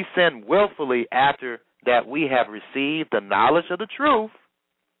if we sin willfully after that we have received the knowledge of the truth,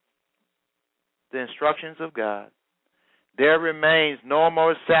 the instructions of God, there remains no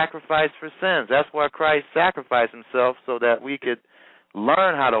more sacrifice for sins. That's why Christ sacrificed himself, so that we could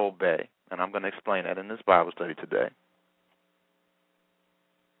learn how to obey. And I'm going to explain that in this Bible study today.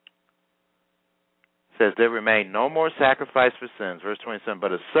 It says, there remain no more sacrifice for sins. Verse 27,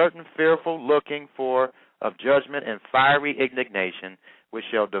 but a certain fearful looking for of judgment and fiery indignation, which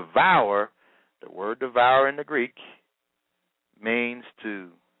shall devour. The word devour in the Greek means to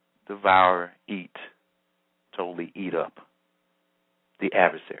devour, eat, totally eat up the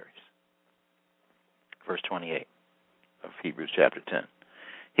adversaries. Verse 28 of Hebrews chapter 10.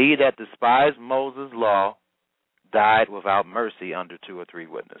 He that despised Moses' law died without mercy under 2 or 3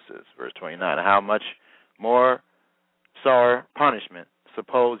 witnesses. Verse 29. How much more sore punishment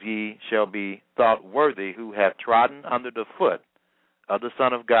suppose ye shall be thought worthy, who have trodden under the foot of the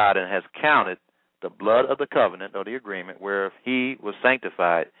Son of God, and has counted the blood of the covenant or the agreement whereof he was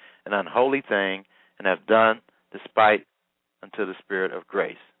sanctified an unholy thing, and have done despite unto the Spirit of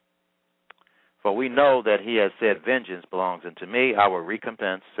grace. For we know that he has said, vengeance belongs unto me, I will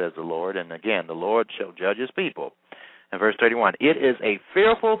recompense, says the Lord. And again, the Lord shall judge his people. And verse 31, it is a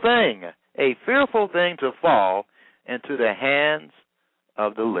fearful thing to fall into the hands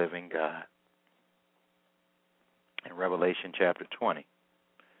of the living God. In Revelation chapter 20,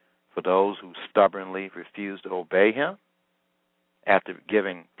 for those who stubbornly refuse to obey him, after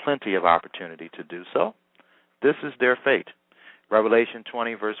giving plenty of opportunity to do so, this is their fate. Revelation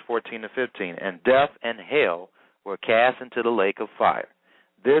 20, verse 14 to 15. And death and hell were cast into the lake of fire.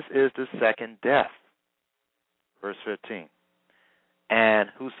 This is the second death. Verse 15. And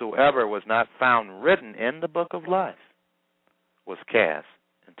whosoever was not found written in the book of life was cast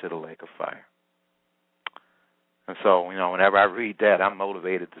into the lake of fire. And so, whenever I read that, I'm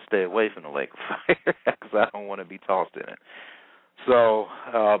motivated to stay away from the lake of fire because I don't want to be tossed in it. So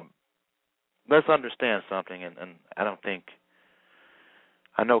let's understand something, and I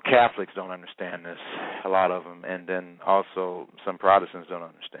know Catholics don't understand this, a lot of them, and then also some Protestants don't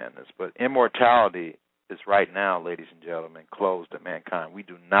understand this. But immortality is right now, ladies and gentlemen, closed to mankind. We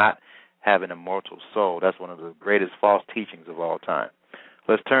do not have an immortal soul. That's one of the greatest false teachings of all time.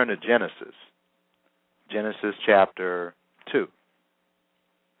 Let's turn to Genesis. Genesis chapter 2.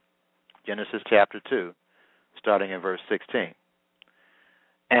 Genesis chapter 2, starting in verse 16.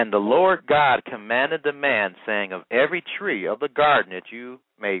 And the Lord God commanded the man, saying, of every tree of the garden that you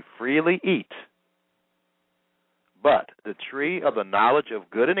may freely eat, but the tree of the knowledge of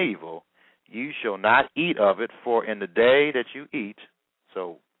good and evil, you shall not eat of it, for in the day that you eat,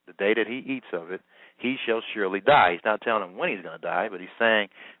 so the day that he eats of it, he shall surely die. He's not telling him when he's going to die, but he's saying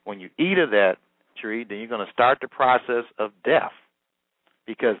when you eat of that tree, then you're going to start the process of death,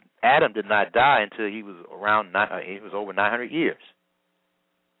 because Adam did not die until he was over 900 years.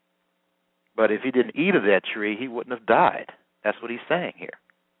 But if he didn't eat of that tree, he wouldn't have died. That's what he's saying here.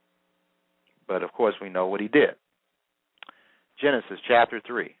 But, of course, we know what he did. Genesis chapter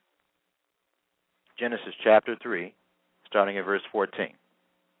 3. Genesis chapter 3, starting at verse 14.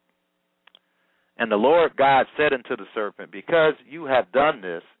 And the Lord God said unto the serpent, because you have done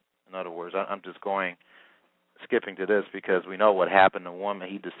this, in other words, I'm just skipping to this because we know what happened. The woman,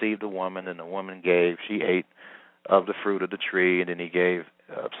 he deceived the woman, and the woman she ate of the fruit of the tree, and then he gave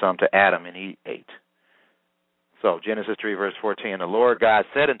some to Adam, and he ate. So, Genesis 3, verse 14, the Lord God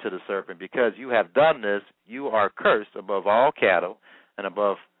said unto the serpent, because you have done this, you are cursed above all cattle, and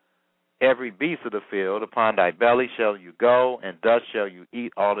above every beast of the field. Upon thy belly shall you go, and dust shall you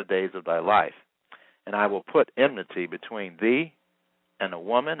eat all the days of thy life. And I will put enmity between thee and the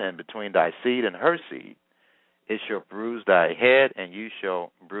woman, and between thy seed and her seed. It shall bruise thy head, and you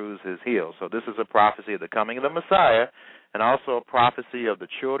shall bruise his heel. So this is a prophecy of the coming of the Messiah, and also a prophecy of the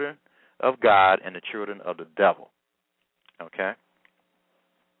children of God and the children of the devil. Okay?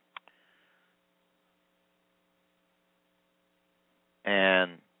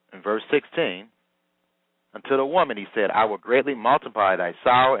 And in verse 16, unto the woman he said, I will greatly multiply thy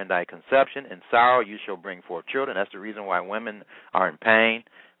sorrow and thy conception. In sorrow you shall bring forth children. That's the reason why women are in pain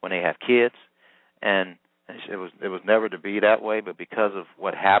when they have kids. And it was never to be that way, but because of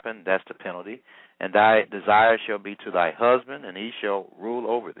what happened, that's the penalty. And thy desire shall be to thy husband, and he shall rule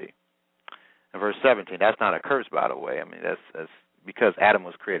over thee. In verse 17, that's not a curse, by the way. I mean, that's because Adam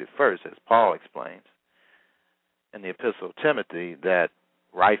was created first, as Paul explains in the Epistle of Timothy, that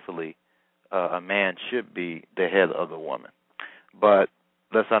rightfully a man should be the head of the woman. But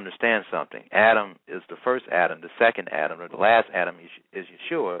let's understand something. Adam is the first Adam. The second Adam, or the last Adam, is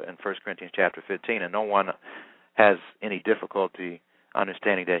Yeshua in 1 Corinthians chapter 15, and no one has any difficulty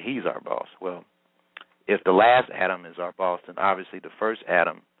understanding that he's our boss. Well, if the last Adam is our boss, then obviously the first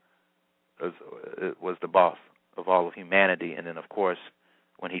Adam was the boss of all of humanity, and then, of course,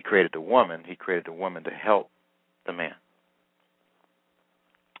 when he created the woman to help the man.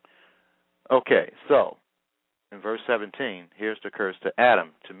 Okay, so in verse 17, here's the curse to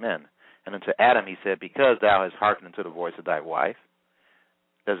Adam, to men. And unto Adam he said, because thou hast hearkened unto the voice of thy wife.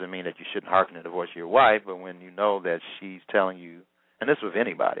 Doesn't mean that you shouldn't hearken to the voice of your wife, but when you know that she's telling you, and this with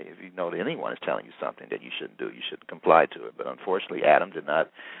anybody, if you know that anyone is telling you something that you shouldn't do, you shouldn't comply to it. But unfortunately, Adam did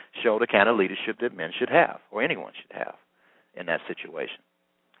not show the kind of leadership that men should have, or anyone should have in that situation,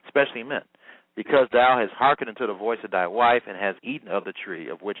 especially men. Because thou hast hearkened unto the voice of thy wife, and hast eaten of the tree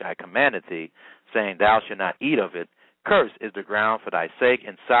of which I commanded thee, saying, thou shalt not eat of it. Cursed is the ground for thy sake,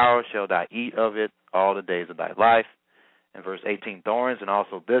 and sorrow shalt thou eat of it all the days of thy life. In verse 18, thorns and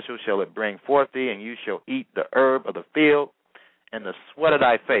also thistles shall it bring forth thee, and you shall eat the herb of the field, and the sweat of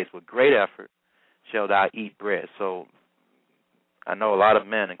thy face with great effort shall thou eat bread. So I know a lot of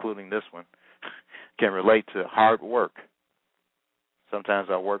men, including this one, can relate to hard work. Sometimes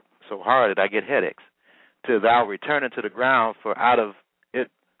I work so hard that I get headaches. Till thou return into the ground, for out of it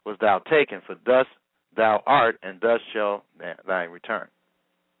was thou taken, for thus thou art, and thus shall thy return.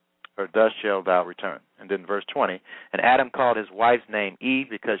 Or thus shall thou return. And then verse 20, and Adam called his wife's name Eve,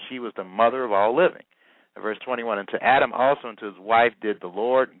 because she was the mother of all living. And verse 21, and to Adam also and to his wife did the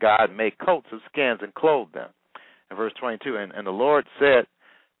Lord God make coats of skins and clothe them. And verse 22, and the Lord said,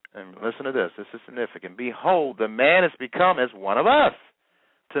 and listen to this is significant, behold, the man is become as one of us,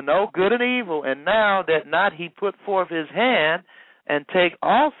 to know good and evil, and now that not he put forth his hand, and take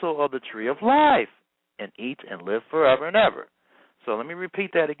also of the tree of life, and eat and live forever and ever. So let me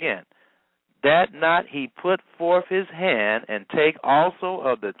repeat that again. That not he put forth his hand and take also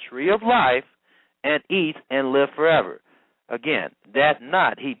of the tree of life and eat and live forever. Again, that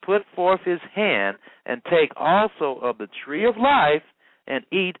not he put forth his hand and take also of the tree of life and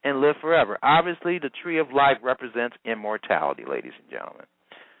eat and live forever. Obviously, the tree of life represents immortality, ladies and gentlemen.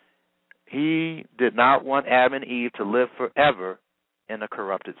 He did not want Adam and Eve to live forever in a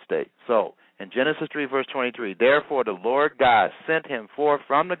corrupted state. So, in Genesis 3, verse 23, therefore the Lord God sent him forth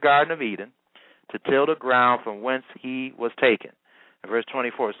from the Garden of Eden to till the ground from whence he was taken. In verse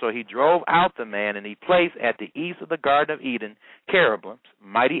 24, so he drove out the man, and he placed at the east of the Garden of Eden cherubims,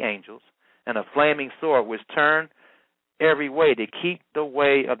 mighty angels, and a flaming sword which turned every way to keep the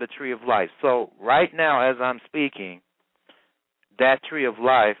way of the tree of life. So right now, as I'm speaking, that tree of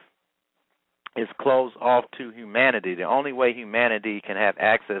life is closed off to humanity. The only way humanity can have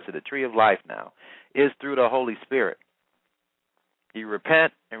access to the tree of life now is through the Holy Spirit. You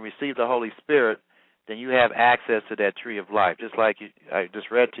repent and receive the Holy Spirit, then you have access to that tree of life. Just like I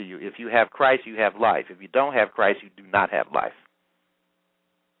just read to you, if you have Christ, you have life. If you don't have Christ, you do not have life.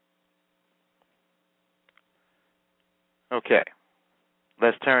 Okay,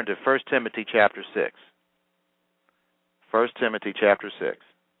 let's turn to 1 Timothy chapter 6. 1 Timothy chapter 6.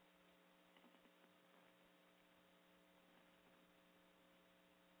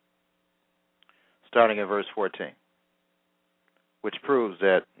 Starting at verse 14, which proves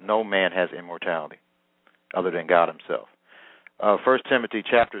that no man has immortality other than God himself. 1 Timothy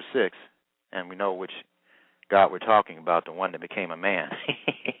chapter 6, and we know which God we're talking about, the one that became a man.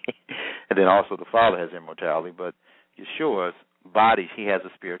 And then also the Father has immortality, but Yeshua's body, he has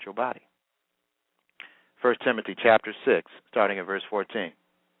a spiritual body. 1 Timothy chapter 6, starting at verse 14,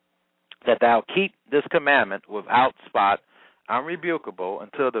 that thou keep this commandment without spot, unrebukable,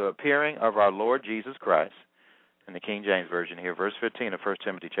 until the appearing of our Lord Jesus Christ, in the King James Version here, verse 15 of 1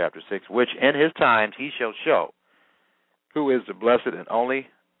 Timothy chapter 6, which in his times he shall show, who is the blessed and only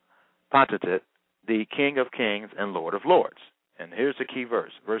Potentate, the King of kings and Lord of lords. And here's the key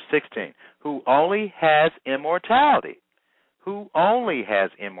verse, verse 16, who only has immortality,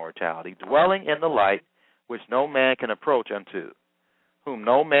 dwelling in the light which no man can approach unto, whom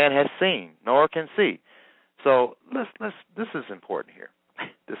no man has seen nor can see. So this is important here,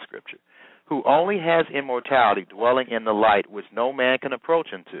 this scripture. Who only has immortality, dwelling in the light which no man can approach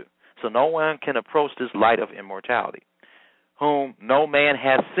unto. So no one can approach this light of immortality, whom no man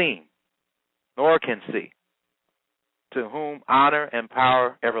has seen nor can see, to whom honor and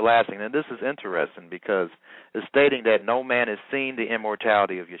power everlasting. And this is interesting because it's stating that no man has seen the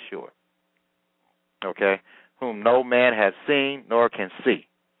immortality of Yeshua. Okay? Whom no man has seen nor can see,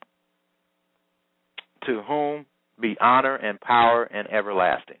 to whom be honor and power and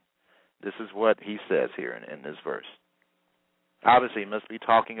everlasting. This is what he says here in this verse. Obviously, he must be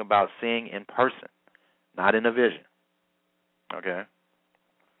talking about seeing in person, not in a vision. Okay?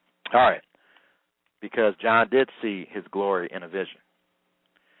 All right. Because John did see his glory in a vision.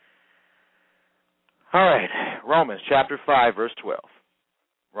 All right. Romans chapter 5, verse 12.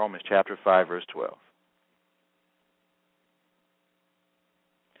 Romans chapter 5, verse 12.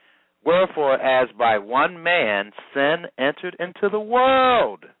 Wherefore, as by one man sin entered into the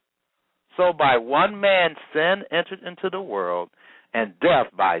world, so by one man sin entered into the world, and death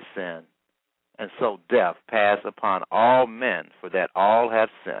by sin. And so death passed upon all men, for that all have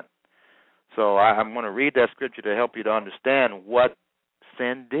sinned. So I'm going to read that scripture to help you to understand what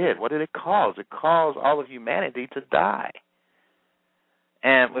sin did. What did it cause? It caused all of humanity to die.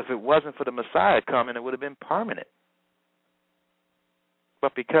 And if it wasn't for the Messiah coming, it would have been permanent.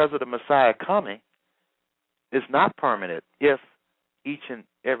 But because of the Messiah coming, it's not permanent if each and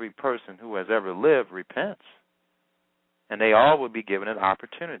every person who has ever lived repents. And they all will be given an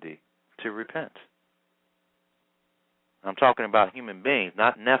opportunity to repent. I'm talking about human beings,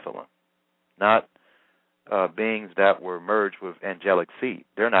 not Nephilim, not beings that were merged with angelic seed.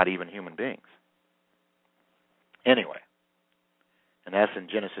 They're not even human beings. Anyway, and that's in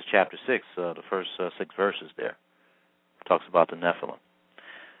Genesis chapter 6, the first 6 verses there. It talks about the Nephilim.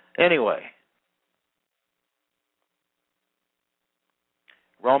 Anyway,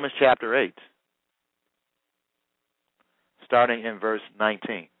 Romans chapter 8, starting in verse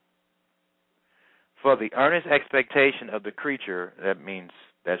 19. For the earnest expectation of the creature, that means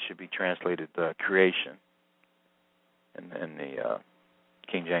that should be translated creation in the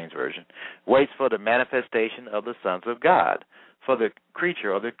King James Version, waits for the manifestation of the sons of God. For the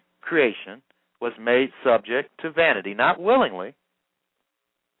creature or the creation was made subject to vanity, not willingly.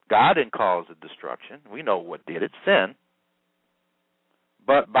 God didn't cause the destruction. We know what did it, sin.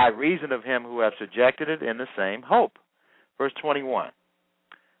 But by reason of him who hath subjected it in the same hope. Verse 21.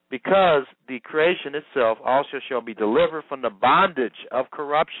 Because the creation itself also shall be delivered from the bondage of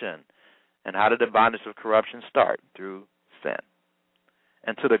corruption. And how did the bondage of corruption start? Through sin.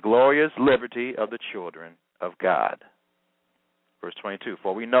 And to the glorious liberty of the children of God. Verse 22.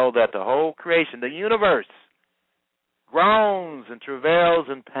 For we know that the whole creation, the universe, groans and travails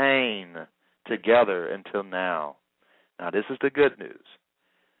in pain together until now. Now this is the good news.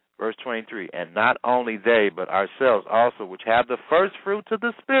 Verse 23, and not only they, but ourselves also, which have the first fruits of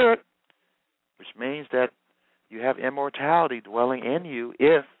the Spirit, which means that you have immortality dwelling in you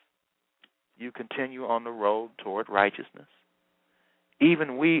if you continue on the road toward righteousness.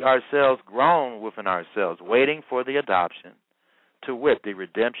 Even we ourselves groan within ourselves, waiting for the adoption, to wit, the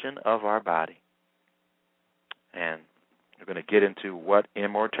redemption of our body. And we're going to get into what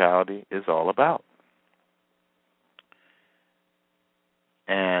immortality is all about.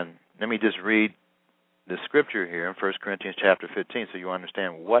 And let me just read the scripture here in 1 Corinthians chapter 15 so you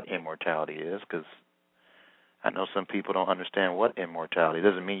understand what immortality is, because I know some people don't understand what immortality is. It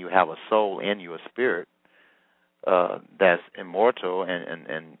doesn't mean you have a soul in you, a spirit that's immortal,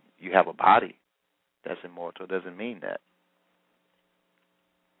 and you have a body that's immortal. It doesn't mean that.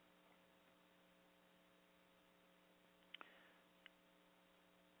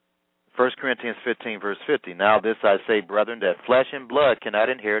 First Corinthians 15, verse 50. Now this I say, brethren, that flesh and blood cannot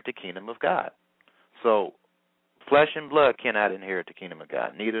inherit the kingdom of God. So flesh and blood cannot inherit the kingdom of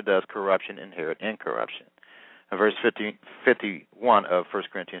God. Neither does corruption inherit incorruption. And verse 51 of 1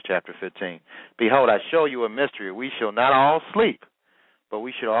 Corinthians chapter 15. Behold, I show you a mystery. We shall not all sleep, but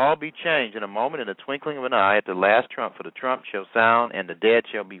we shall all be changed in a moment, in the twinkling of an eye, at the last trump. For the trump shall sound, and the dead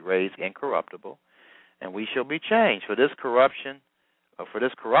shall be raised incorruptible, and we shall be changed. For this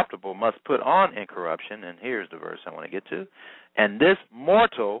corruptible must put on incorruption, and here's the verse I want to get to, and this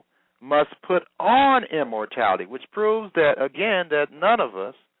mortal must put on immortality, which proves that, again, that none of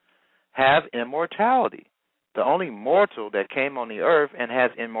us have immortality. The only mortal that came on the earth and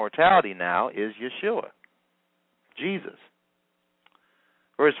has immortality now is Yeshua, Jesus.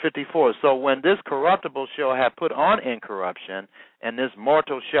 Verse 54, so when this corruptible shall have put on incorruption, and this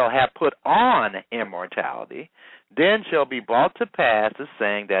mortal shall have put on immortality, then shall be brought to pass the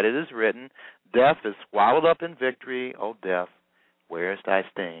saying that it is written, death is swallowed up in victory. O death, where is thy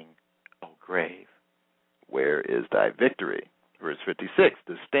sting? O grave, where is thy victory? Verse 56,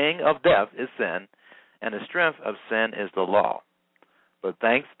 the sting of death is sin, and the strength of sin is the law. But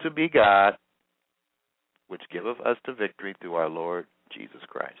thanks to be God, which giveth us the victory through our Lord Jesus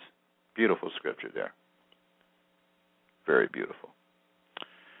Christ. Beautiful scripture there. Very beautiful.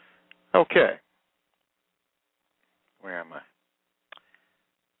 Okay. Where am I?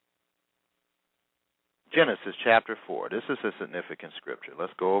 Genesis chapter 4. This is a significant scripture.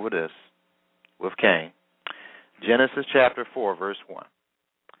 Let's go over this with Cain. Genesis chapter 4, verse 1.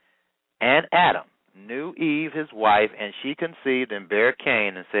 And Adam knew Eve, his wife, and she conceived and bare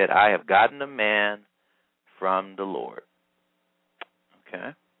Cain and said, I have gotten a man from the Lord.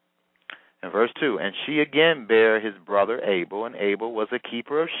 Okay. And verse 2, and she again bare his brother Abel, and Abel was a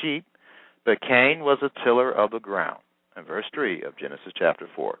keeper of sheep, but Cain was a tiller of the ground. And verse 3 of Genesis chapter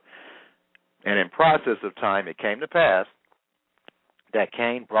 4. And in process of time it came to pass that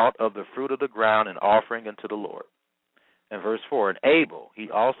Cain brought of the fruit of the ground an offering unto the Lord. And verse 4, and Abel, he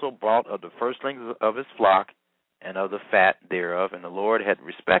also brought of the firstlings of his flock and of the fat thereof, and the Lord had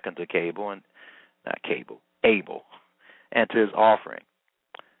respect unto Abel, and to his offering.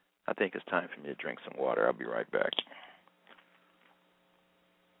 I think it's time for me to drink some water. I'll be right back.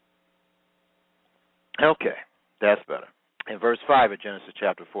 Okay, that's better. In verse 5 of Genesis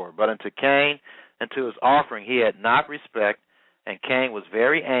chapter 4, but unto Cain and to his offering he had not respect, and Cain was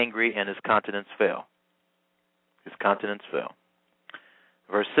very angry, and his countenance fell. His countenance fell.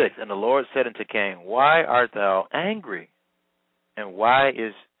 Verse 6, and the Lord said unto Cain, why art thou angry, and why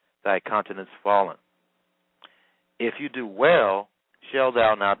is thy countenance fallen? If you do well, shall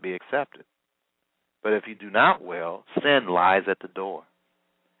thou not be accepted? But if you do not well, sin lies at the door.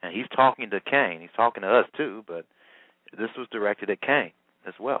 And he's talking to Cain. He's talking to us too, but this was directed at Cain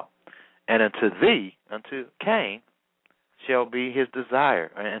as well. And unto thee, unto Cain, shall be his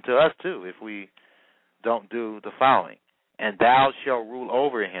desire. And to us too, if we don't do the following. And thou shalt rule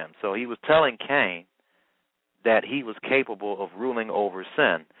over him. So he was telling Cain that he was capable of ruling over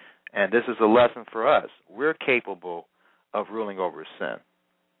sin. And this is a lesson for us. We're capable of ruling over sin.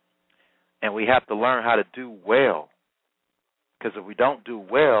 And we have to learn how to do well. Because if we don't do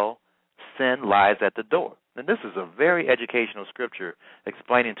well, sin lies at the door. And this is a very educational scripture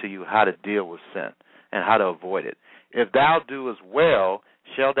explaining to you how to deal with sin and how to avoid it. If thou doest well,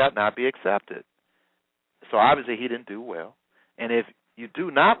 shall thou not be accepted? So obviously he didn't do well. And if you do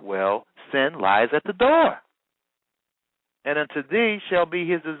not well, sin lies at the door. And unto thee shall be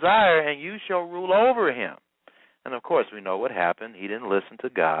his desire, and you shall rule over him. And, of course, we know what happened. He didn't listen to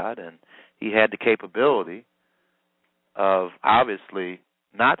God, and he had the capability of obviously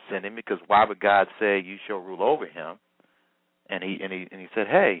not sinning, because why would God say you shall rule over him? And he said,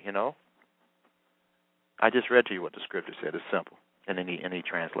 hey, I just read to you what the scripture said. It's simple in any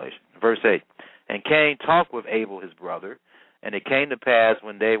translation. Verse 8, and Cain talked with Abel his brother, and it came to pass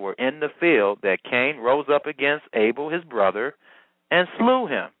when they were in the field that Cain rose up against Abel his brother and slew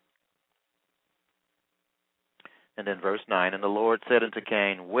him. And then verse 9, and the Lord said unto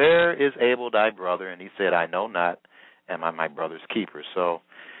Cain, where is Abel thy brother? And he said, I know not, am I my brother's keeper? So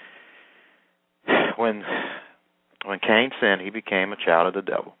when Cain sinned, he became a child of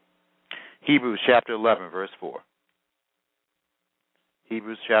the devil. Hebrews chapter 11, verse 4.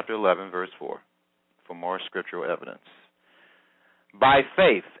 Hebrews chapter 11, verse 4, for more scriptural evidence. By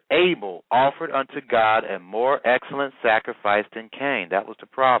faith, Abel offered unto God a more excellent sacrifice than Cain. That was the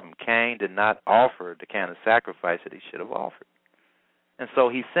problem. Cain did not offer the kind of sacrifice that he should have offered. And so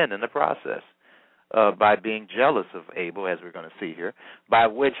he sinned in the process by being jealous of Abel, as we're going to see here, by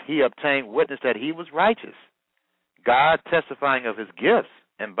which he obtained witness that he was righteous, God testifying of his gifts,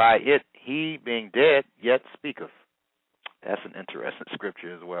 and by it he being dead yet speaketh. That's an interesting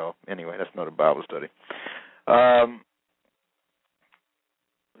scripture as well. Anyway, that's another Bible study.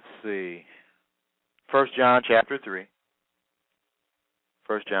 Let's see. 1 John chapter 3.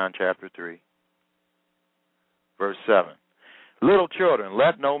 1 John chapter 3. Verse 7. Little children,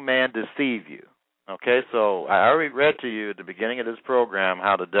 let no man deceive you. Okay, so I already read to you at the beginning of this program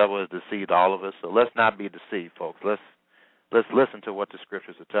how the devil has deceived all of us. So let's not be deceived, folks. Let's listen to what the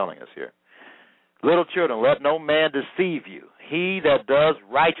scriptures are telling us here. Little children, let no man deceive you. He that does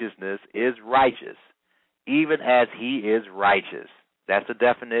righteousness is righteous, even as he is righteous. That's a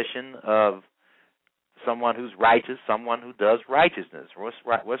definition of someone who's righteous, someone who does righteousness.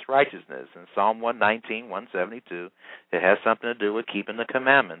 What's righteousness? In Psalm 119, 172, it has something to do with keeping the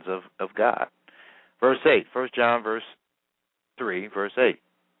commandments of God. Verse 8, 1 John 3, verse 8.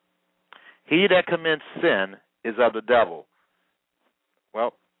 He that commits sin is of the devil.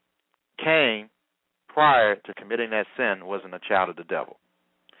 Well, Cain, prior to committing that sin, wasn't a child of the devil.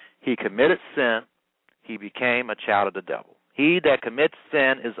 He committed sin, he became a child of the devil. He that commits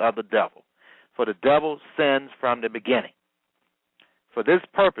sin is of the devil, for the devil sins from the beginning. For this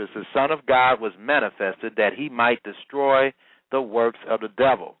purpose the Son of God was manifested, that he might destroy the works of the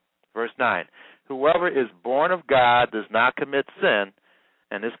devil. Verse 9, whoever is born of God does not commit sin,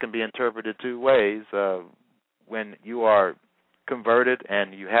 and this can be interpreted two ways. When you are converted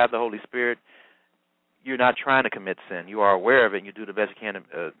and you have the Holy Spirit, you're not trying to commit sin. You are aware of it, and you do the best you can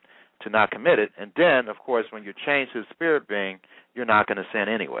to not commit it. And then, of course, when you're changed to a spirit being, you're not going to sin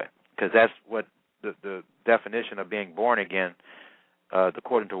anyway, because that's what the definition of being born again,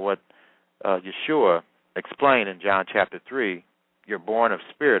 according to what Yeshua explained in John chapter 3, you're born of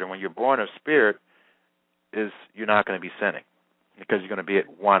spirit. And when you're born of spirit, you're not going to be sinning, because you're going to be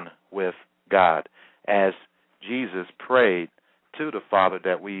at one with God, as Jesus prayed to the Father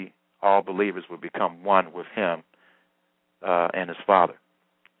that we, all believers, would become one with him and his Father,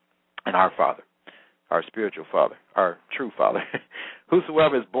 and our Father, our spiritual Father, our true Father.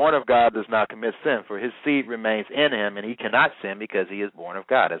 Whosoever is born of God does not commit sin, for his seed remains in him, and he cannot sin because he is born of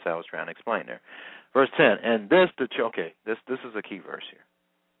God, as I was trying to explain there. Verse 10, and this is a key verse here,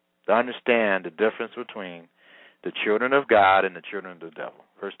 to understand the difference between the children of God and the children of the devil.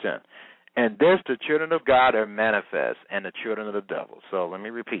 Verse 10, and this the children of God are manifest, and the children of the devil. So let me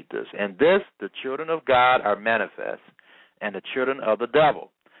repeat this. And this the children of God are manifest, and the children of the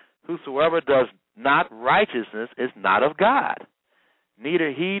devil. Whosoever does not righteousness is not of God,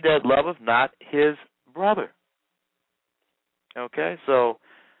 neither he that loveth not his brother. Okay, so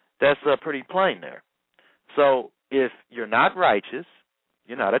that's pretty plain there. So if you're not righteous,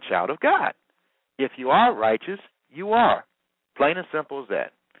 you're not a child of God. If you are righteous, you are. Plain and simple as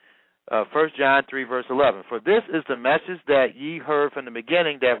that. 1 John 3, verse 11. For this is the message that ye heard from the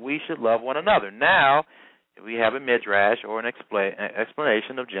beginning, that we should love one another. Now, we have a midrash or an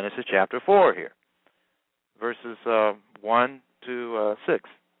explanation of Genesis chapter 4 here. Verses 1 to 6.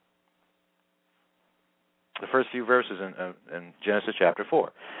 The first few verses in Genesis chapter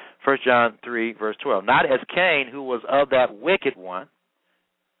 4. 1 John 3, verse 12. Not as Cain, who was of that wicked one,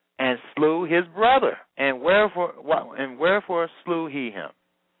 and slew his brother. And wherefore slew he him?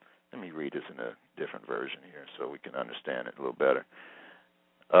 Let me read this in a different version here so we can understand it a little better.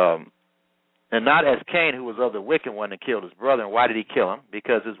 And not as Cain, who was of the wicked one, and killed his brother. And why did he kill him?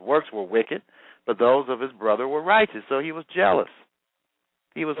 Because his works were wicked, but those of his brother were righteous. So he was jealous.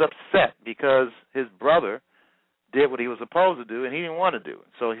 He was upset because his brother did what he was supposed to do, and he didn't want to do it.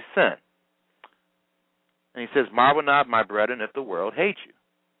 So he sinned. And he says, marvel not, my brethren, if the world hates you.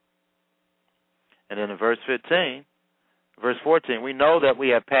 And then in verse 14, we know that we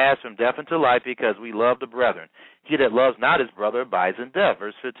have passed from death unto life because we love the brethren. He that loves not his brother abides in death.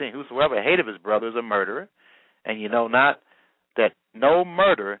 Verse 15, whosoever hateth his brother is a murderer, and you know not that no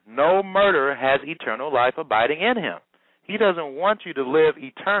murderer has eternal life abiding in him. He doesn't want you to live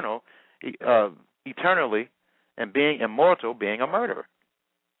eternally and being immortal, being a murderer.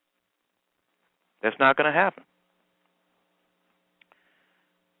 That's not going to happen.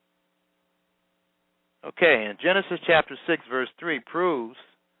 Okay, and Genesis chapter 6, verse 3 proves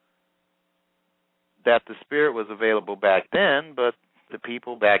that the Spirit was available back then, but the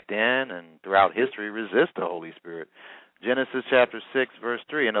people back then and throughout history resist the Holy Spirit. Genesis chapter 6, verse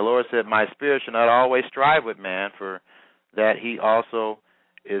 3, and the Lord said, my spirit shall not always strive with man, for that he also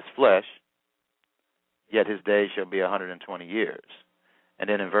is flesh, yet his days shall be 120 years. And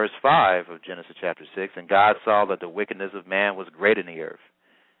then in verse 5 of Genesis chapter 6, and God saw that the wickedness of man was great in the earth,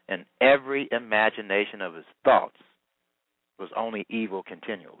 and every imagination of his thoughts was only evil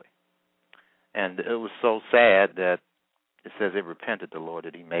continually. And it was so sad that it says it repented the Lord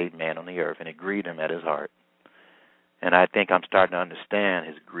that he made man on the earth, and it grieved him at his heart. And I think I'm starting to understand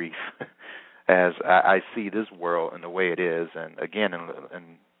his grief as I see this world in the way it is. And again,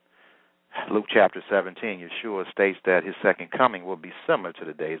 in Luke chapter 17, Yeshua states that his second coming will be similar to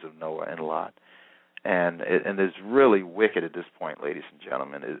the days of Noah and Lot. And it's really wicked at this point, ladies and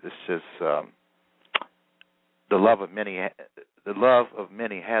gentlemen. It's just the love of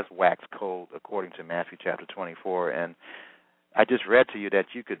many has waxed cold, according to Matthew chapter 24. And I just read to you that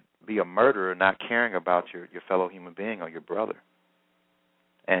you could be a murderer not caring about your fellow human being or your brother.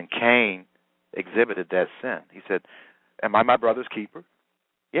 And Cain exhibited that sin. He said, am I my brother's keeper?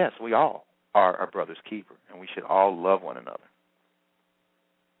 Yes, we all are our brother's keeper, and we should all love one another.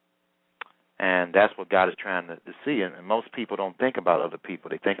 And that's what God is trying to see. And most people don't think about other people.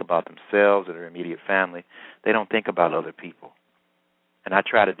 They think about themselves or their immediate family. They don't think about other people. And I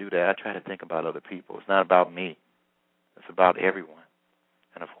try to do that. I try to think about other people. It's not about me. It's about everyone.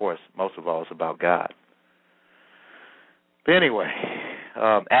 And, of course, most of all, it's about God. But anyway,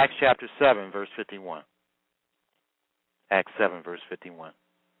 Acts chapter 7, verse 51. Acts 7, verse 51.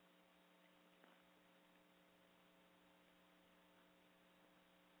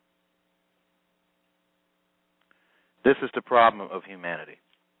 This is the problem of humanity.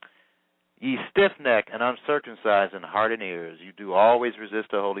 Ye stiff-necked and uncircumcised in heart and ears, you do always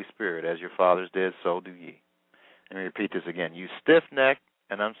resist the Holy Spirit, as your fathers did, so do ye. Let me repeat this again. You stiff-necked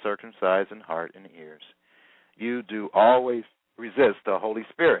and uncircumcised in heart and ears, you do always resist the Holy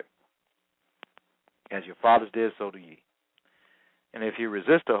Spirit, as your fathers did, so do ye. And if you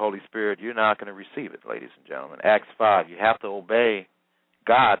resist the Holy Spirit, you're not going to receive it, ladies and gentlemen. Acts 5, you have to obey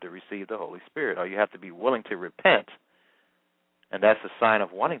God to receive the Holy Spirit, or you have to be willing to repent. And that's a sign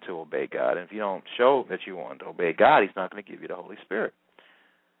of wanting to obey God. And if you don't show that you want to obey God, he's not going to give you the Holy Spirit.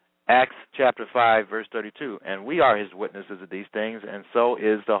 Acts chapter 5, verse 32, and we are his witnesses of these things, and so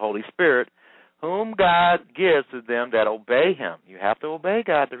is the Holy Spirit, whom God gives to them that obey him. You have to obey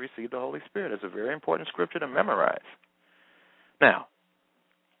God to receive the Holy Spirit. It's a very important scripture to memorize. Now,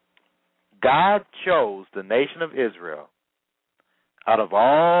 God chose the nation of Israel out of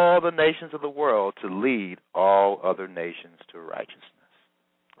all the nations of the world to lead all other nations to righteousness.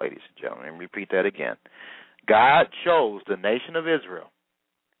 Ladies and gentlemen, repeat that again. God chose the nation of Israel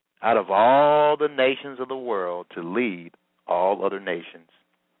out of all the nations of the world to lead all other nations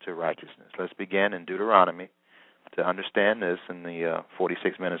to righteousness. Let's begin in Deuteronomy to understand this in the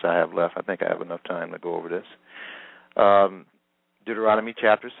 46 minutes I have left. I think I have enough time to go over this. Deuteronomy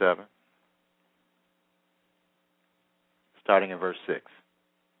chapter 7. Starting in verse 6.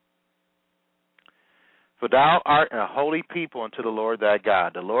 For thou art a holy people unto the Lord thy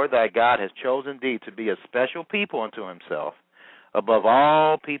God. The Lord thy God has chosen thee to be a special people unto himself, above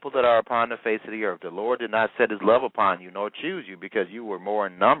all people that are upon the face of the earth. The Lord did not set his love upon you, nor choose you, because you were more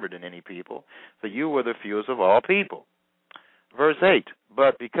in number than any people, for you were the fewest of all people. Verse 8,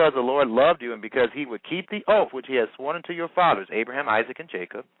 but because the Lord loved you, and because he would keep the oath which he has sworn unto your fathers, Abraham, Isaac, and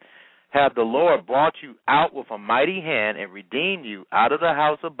Jacob, have the Lord brought you out with a mighty hand and redeemed you out of the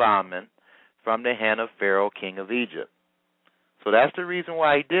house of bondmen from the hand of Pharaoh, king of Egypt. So that's the reason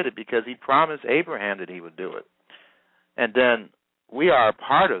why he did it, because he promised Abraham that he would do it. And then we are a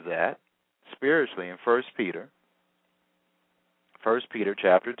part of that spiritually in 1 Peter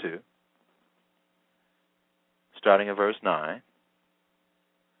chapter 2, starting at verse 9.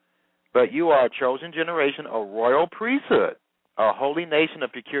 But you are a chosen generation, a royal priesthood, a holy nation, a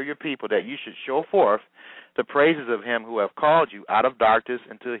peculiar people, that you should show forth the praises of him who have called you out of darkness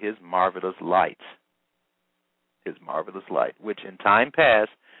into his marvelous light. His marvelous light, which in time past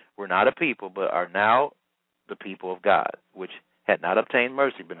were not a people, but are now the people of God, which had not obtained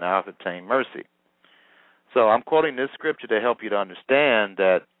mercy, but now have obtained mercy. So I'm quoting this scripture to help you to understand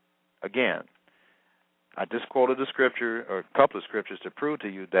that, again, I just quoted the scripture, or a couple of scriptures, to prove to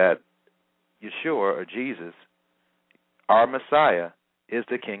you that Yeshua, or Jesus, our Messiah, is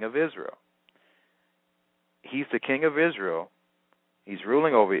the King of Israel. He's the King of Israel. He's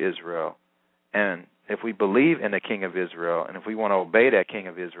ruling over Israel. And if we believe in the King of Israel, and if we want to obey that King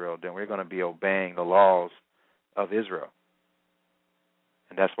of Israel, then we're going to be obeying the laws of Israel.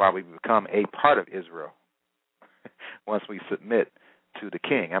 And that's why we become a part of Israel once we submit to the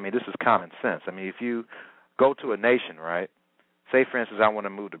King. I mean, this is common sense. I mean, if you go to a nation, right, say, for instance, I want to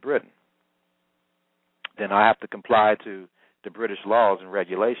move to Britain, then I have to comply to the British laws and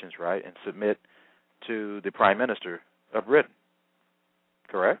regulations, right, and submit to the Prime Minister of Britain.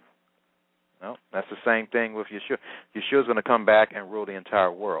 Correct? No, that's the same thing with Yeshua. Yeshua's going to come back and rule the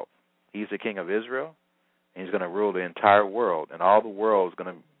entire world. He's the King of Israel, and he's going to rule the entire world, and all the world is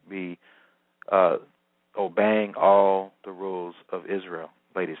going to be obeying all the rules of Israel,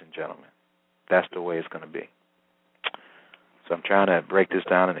 ladies and gentlemen. That's the way it's going to be. So I'm trying to break this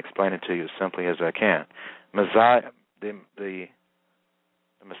down and explain it to you as simply as I can. Messiah, the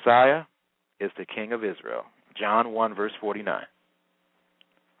Messiah is the King of Israel. John 1, verse 49.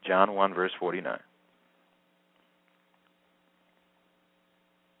 John 1, verse 49. It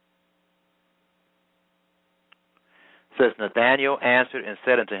says, Nathanael answered and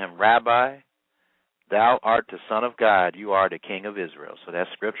said unto him, Rabbi, thou art the Son of God, you are the King of Israel. So that's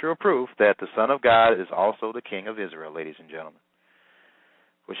scriptural proof that the Son of God is also the King of Israel, ladies and gentlemen,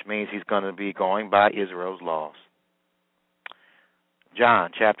 which means he's going to be going by Israel's laws.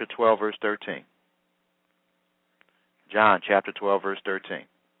 John chapter 12, verse 13. John chapter 12, verse 13.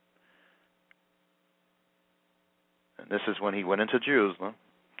 And this is when he went into Jerusalem,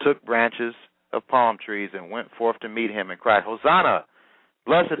 took branches of palm trees, and went forth to meet him and cried, Hosanna,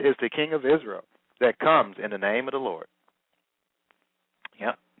 blessed is the King of Israel that comes in the name of the Lord.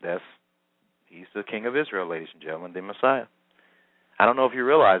 Yep, he's the King of Israel, ladies and gentlemen, the Messiah. I don't know if you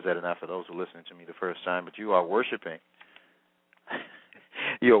realize that enough for those who are listening to me the first time, but you are worshiping.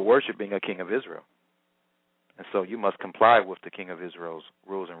 You are worshiping a King of Israel. And so you must comply with the King of Israel's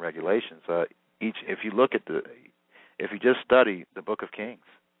rules and regulations. If you just study the Book of Kings,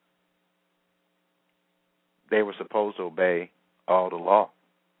 they were supposed to obey all the law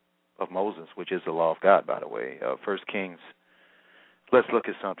of Moses, which is the law of God, by the way. 1 Kings. Let's look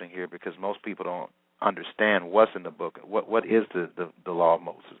at something here, because most people don't understand what's in the book. What is the law of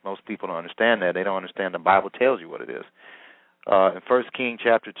Moses? Most people don't understand that. They don't understand the Bible tells you what it is. In 1 Kings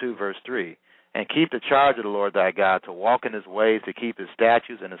chapter 2, verse 3, and keep the charge of the Lord thy God, to walk in his ways, to keep his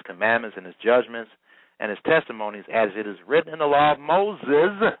statutes and his commandments and his judgments and his testimonies, as it is written in the law of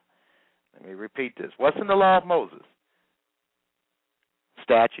Moses. Let me repeat this. What's in the law of Moses?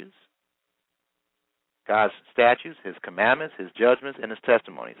 Statutes. God's statutes, his commandments, his judgments, and his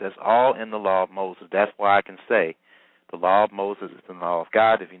testimonies. That's all in the law of Moses. That's why I can say the law of Moses is the law of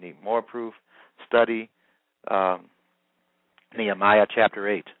God. If you need more proof, study Nehemiah chapter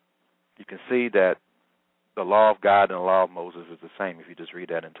 8. You can see that the law of God and the law of Moses is the same if you just read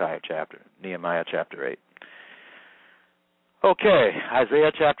that entire chapter, Nehemiah chapter 8. Okay,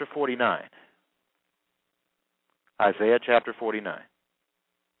 Isaiah chapter 49. Isaiah chapter 49.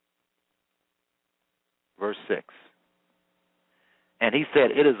 Verse 6. And he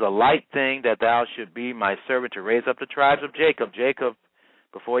said, it is a light thing that thou should be my servant to raise up the tribes of Jacob. Jacob,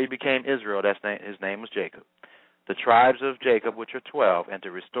 before he became Israel, his name was Jacob. The tribes of Jacob, which are 12, and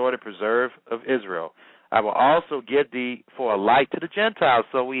to restore the preserve of Israel. I will also give thee for a light to the Gentiles.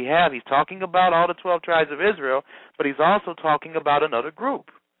 So he's talking about all the 12 tribes of Israel, but he's also talking about another group.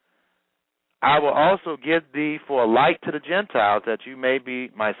 I will also give thee for a light to the Gentiles, that you may be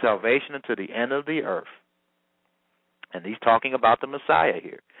my salvation unto the end of the earth. And he's talking about the Messiah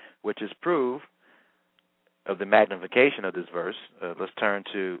here, which is proof of the magnification of this verse. Let's turn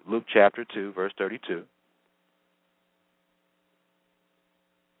to Luke chapter 2, verse 32.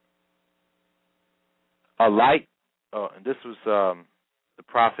 A light, and this was the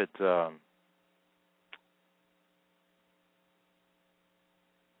prophet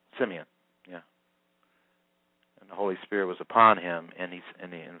Simeon, yeah. And the Holy Spirit was upon him, and in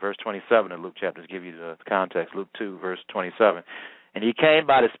verse 27 of Luke chapter, to give you the context, Luke 2, verse 27. And he came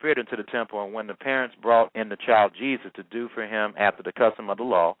by the Spirit into the temple, and when the parents brought in the child Jesus to do for him after the custom of the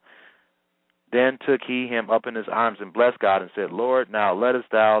law, Then took he him up in his arms and blessed God and said, Lord, now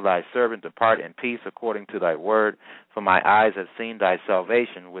lettest thou thy servant depart in peace according to thy word, for my eyes have seen thy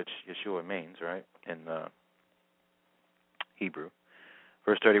salvation, which Yeshua means, right, in Hebrew.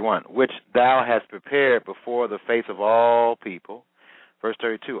 Verse 31, which thou hast prepared before the face of all people. Verse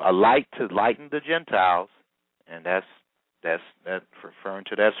 32, a light to lighten the Gentiles, and that's referring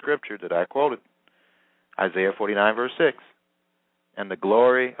to that scripture that I quoted, Isaiah 49, verse 6, and the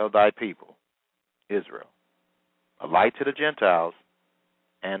glory of thy people, Israel. A light to the Gentiles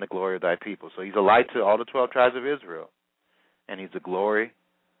and the glory of thy people. So he's a light to all the 12 tribes of Israel, and he's a glory.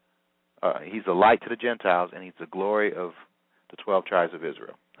 He's a light to the Gentiles, and he's the glory of the 12 tribes of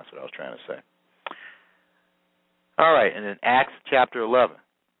Israel. That's what I was trying to say. All right, and in Acts chapter 11.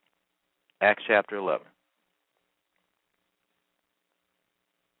 Acts chapter 11.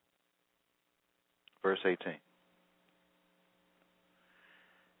 Verse 18.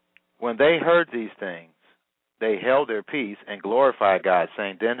 When they heard these things, they held their peace and glorified God,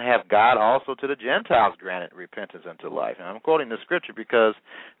 saying, then have God also to the Gentiles granted repentance unto life. And I'm quoting the scripture because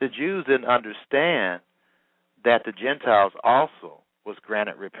the Jews didn't understand that the Gentiles also was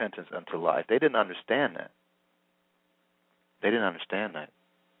granted repentance unto life. They didn't understand that. They didn't understand that.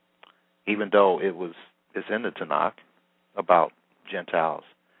 Even though it's in the Tanakh about Gentiles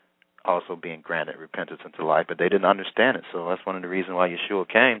also being granted repentance unto life, but they didn't understand it. So that's one of the reasons why Yeshua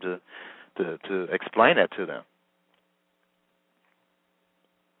came to explain that to them.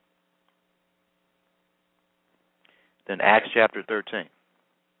 Then Acts chapter 13,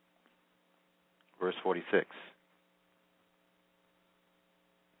 verse 46.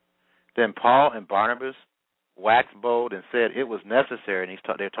 Then Paul and Barnabas waxed bold and said it was necessary, and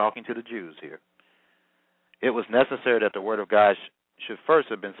they're talking to the Jews here, it was necessary that the word of God should first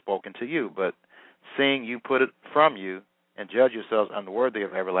have been spoken to you, but seeing you put it from you and judge yourselves unworthy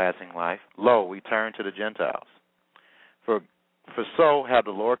of everlasting life, lo, we turn to the Gentiles. For so hath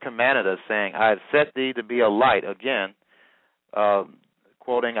the Lord commanded us, saying, I have set thee to be a light, again,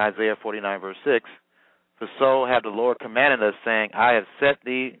 quoting Isaiah 49, verse 6, for so hath the Lord commanded us, saying, I have set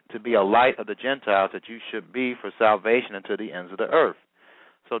thee to be a light of the Gentiles, that you should be for salvation unto the ends of the earth.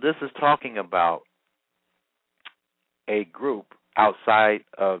 So this is talking about a group outside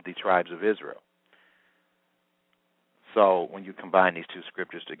of the tribes of Israel. So when you combine these two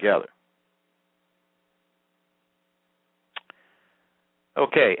scriptures together.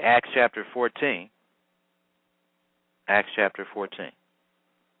 Okay, Acts chapter 14. Acts chapter 14.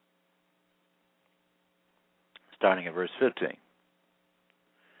 Starting at verse 15.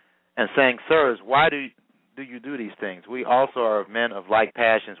 And saying, sirs, why do you do these things? We also are men of like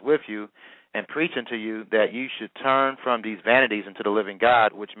passions with you, and preach unto you that you should turn from these vanities unto the living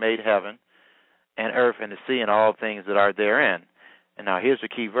God, which made heaven and earth and the sea and all things that are therein. And now here's the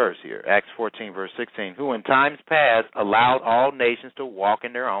key verse here, Acts 14, verse 16, who in times past allowed all nations to walk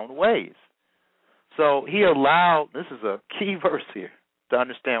in their own ways. So he allowed, this is a key verse here to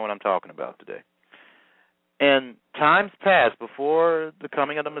understand what I'm talking about today. In times past, before the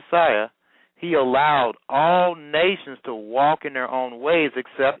coming of the Messiah, he allowed all nations to walk in their own ways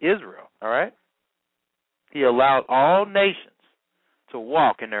except Israel, all right? He allowed all nations to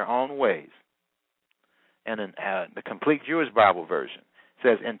walk in their own ways. And in the complete Jewish Bible version, it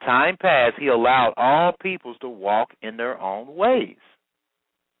says, in time past, he allowed all peoples to walk in their own ways.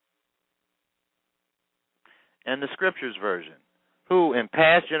 And the Scriptures version, who in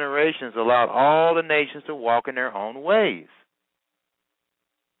past generations allowed all the nations to walk in their own ways.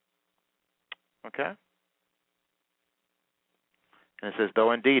 Okay? And it says,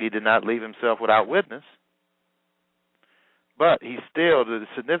 though indeed he did not leave himself without witness, but he still, the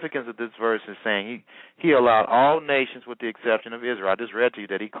significance of this verse is saying he allowed all nations with the exception of Israel. I just read to you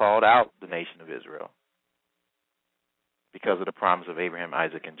that he called out the nation of Israel because of the promise of Abraham,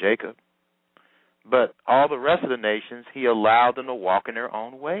 Isaac, and Jacob. But all the rest of the nations, he allowed them to walk in their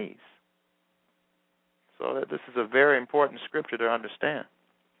own ways. So this is a very important scripture to understand.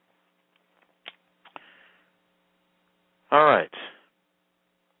 All right.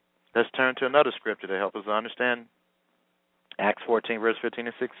 Let's turn to another scripture to help us understand Acts 14, verse 15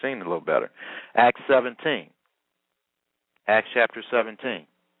 and 16 a little better. Acts 17. Acts chapter 17,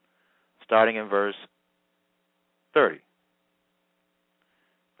 starting in verse 30.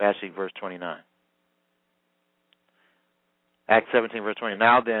 Actually, verse 29. Acts 17, verse 20.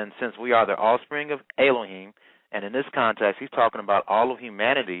 Now then, since we are the offspring of Elohim, and in this context, he's talking about all of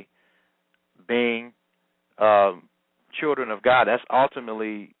humanity being children of God. That's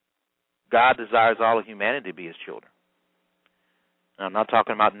ultimately, God desires all of humanity to be his children. Now, I'm not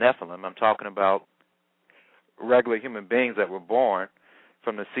talking about Nephilim. I'm talking about regular human beings that were born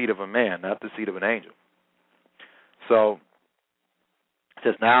from the seed of a man, not the seed of an angel. So it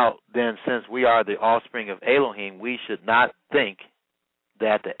says, now then, since we are the offspring of Elohim, we should not think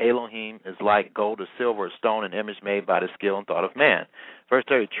that the Elohim is like gold or silver or stone, an image made by the skill and thought of man. Verse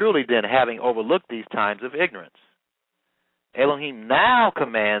 30, truly then, having overlooked these times of ignorance, Elohim now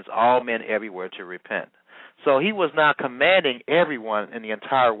commands all men everywhere to repent. So he was not commanding everyone in the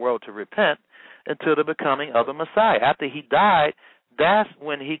entire world to repent until the becoming of the Messiah. After he died, that's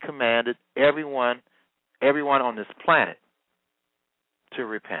when he commanded everyone on this planet to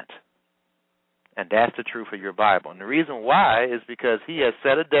repent. And that's the truth of your Bible. And the reason why is because he has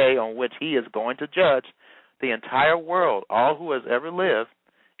set a day on which he is going to judge the entire world, all who has ever lived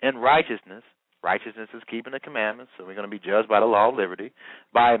in righteousness. Righteousness is keeping the commandments, so we're going to be judged by the law of liberty,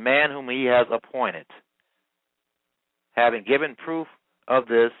 by a man whom he has appointed, having given proof of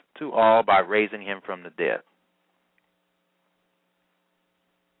this to all by raising him from the dead.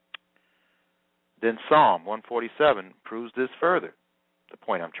 Then Psalm 147 proves this further, the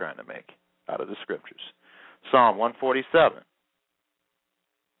point I'm trying to make out of the scriptures. Psalm 147.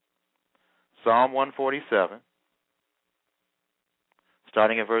 Psalm 147,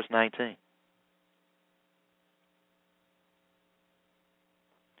 starting at verse 19.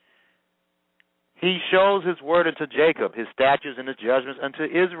 He shows his word unto Jacob, his statutes and his judgments unto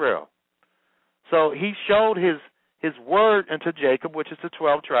Israel. So he showed his word unto Jacob, which is the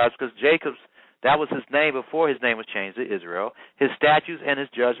 12 tribes, because that was his name before his name was changed to Israel, his statutes and his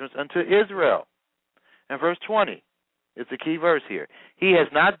judgments unto Israel. And verse 20 is the key verse here. He has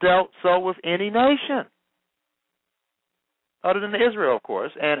not dealt so with any nation, other than Israel, of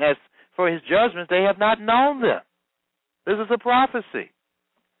course, and as for his judgments, they have not known them. This is a prophecy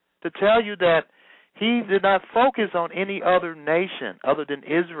to tell you that he did not focus on any other nation other than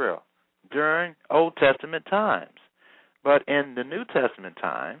Israel during Old Testament times. But in the New Testament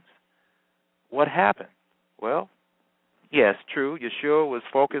times, what happened? Well, yes, true, Yeshua was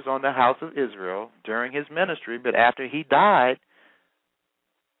focused on the house of Israel during his ministry, but after he died,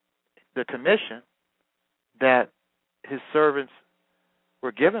 the commission that his servants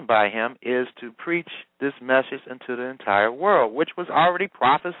were given by him is to preach this message into the entire world, which was already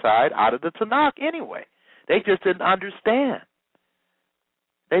prophesied out of the Tanakh anyway. They just didn't understand.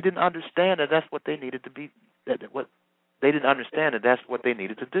 They didn't understand that that's what they needed to be. They didn't understand that that's what they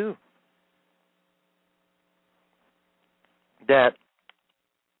needed to do. That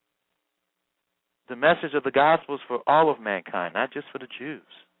the message of the gospel is for all of mankind, not just for the Jews.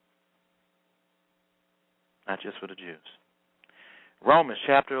 Not just for the Jews. Romans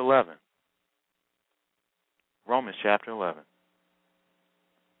chapter 11. Romans chapter 11.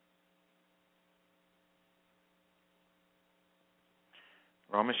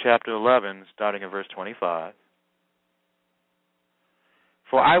 Romans chapter 11, starting at verse 25.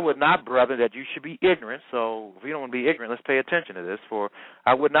 For I would not, brethren, that you should be ignorant. So if you don't want to be ignorant, let's pay attention to this. For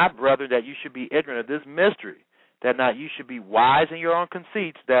I would not, brethren, that you should be ignorant of this mystery, that not you should be wise in your own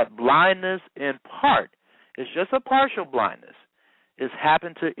conceits, that blindness in part is just a partial blindness, is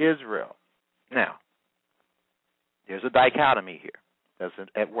happened to Israel. Now, there's a dichotomy here that's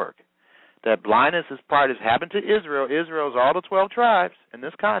at work. That blindness is part has happened to Israel. Israel is all the 12 tribes in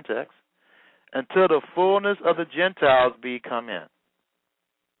this context, until the fullness of the Gentiles be come in.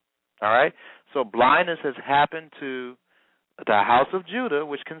 All right? So blindness has happened to the house of Judah,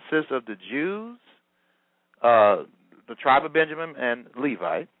 which consists of the Jews, the tribe of Benjamin and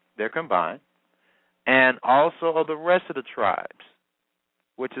Levi, they're combined, and also of the rest of the tribes,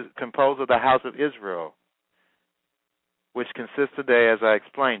 which is composed of the house of Israel, which consists today, as I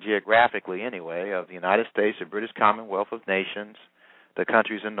explained, geographically anyway, of the United States, the British Commonwealth of Nations, the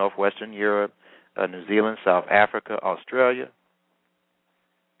countries in northwestern Europe, New Zealand, South Africa, Australia.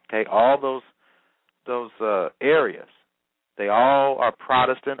 Okay, all those areas, they all are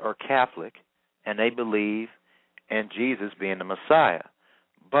Protestant or Catholic, and they believe in Jesus being the Messiah.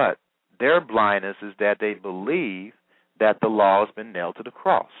 But their blindness is that they believe that the law has been nailed to the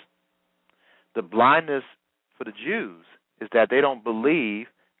cross. The blindness for the Jews is that they don't believe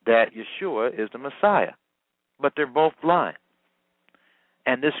that Yeshua is the Messiah. But they're both blind.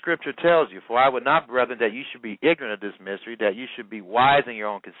 And this scripture tells you, for I would not, brethren, that you should be ignorant of this mystery, that you should be wise in your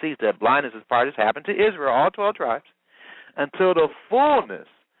own conceits, that blindness as part has happened to Israel, all 12 tribes, until the fullness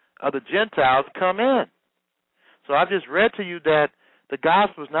of the Gentiles come in. So I've just read to you that the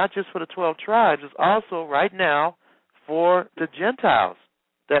gospel is not just for the 12 tribes, it's also right now for the Gentiles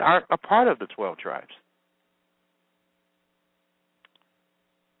that aren't a part of the 12 tribes.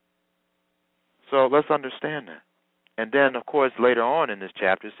 So let's understand that. And then, of course, later on in this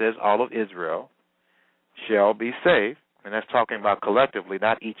chapter it says all of Israel shall be saved, And that's talking about collectively,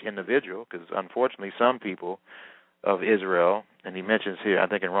 not each individual, because unfortunately some people of Israel, and he mentions here, I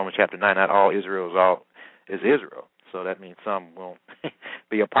think in Romans chapter 9, not all Israel is Israel. So that means some won't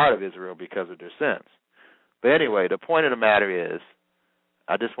be a part of Israel because of their sins. But anyway, the point of the matter is,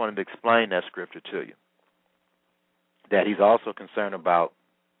 I just wanted to explain that scripture to you, that he's also concerned about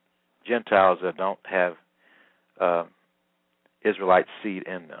Gentiles that don't have Israelite seed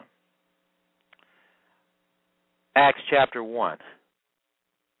in them. Acts chapter 1.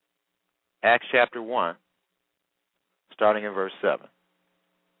 Acts chapter 1, starting in verse 7.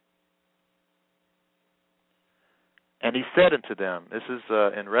 And he said unto them, this is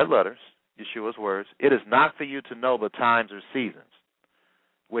in red letters, Yeshua's words, it is not for you to know the times or seasons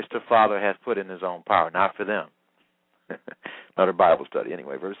which the Father hath put in his own power, not for them. Another Bible study.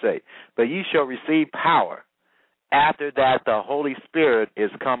 Anyway, verse 8. But ye shall receive power after that the Holy Spirit is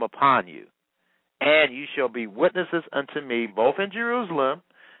come upon you. And you shall be witnesses unto me both in Jerusalem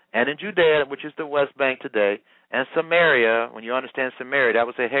and in Judea, which is the West Bank today, and Samaria. When you understand Samaria, that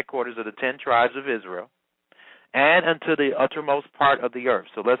was the headquarters of the 10 tribes of Israel, and unto the uttermost part of the earth.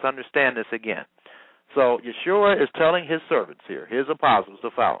 So let's understand this again. So Yeshua is telling his servants here, his apostles,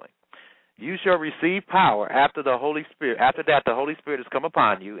 the following. You shall receive power after the Holy Spirit. After that, the Holy Spirit has come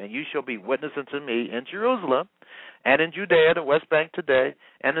upon you, and you shall be witnesses unto me in Jerusalem and in Judea, the West Bank today,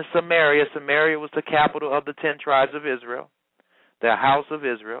 and in Samaria. Samaria was the capital of the 10 tribes of Israel, the house of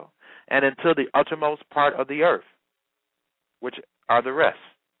Israel, and until the uttermost part of the earth, which are the rest,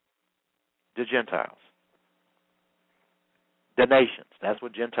 the Gentiles, the nations. That's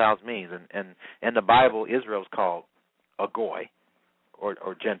what Gentiles means. And in the Bible, Israel is called a goy,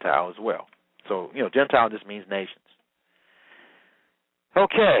 or Gentile as well. So, Gentile just means nations.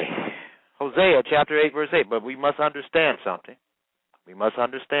 Okay, Hosea chapter 8, verse 8. But we must understand something. We must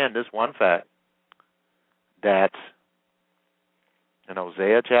understand this one fact, that in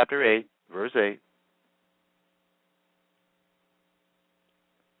Hosea chapter 8, verse 8,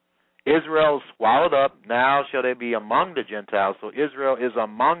 Israel is swallowed up, now shall they be among the Gentiles. So Israel is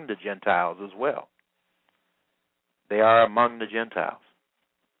among the Gentiles as well. They are among the Gentiles.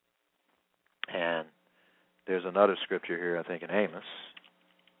 And there's another scripture here, I think in Amos,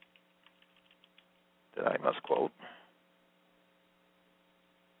 that I must quote.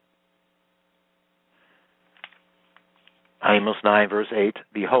 Amos 9, verse 8,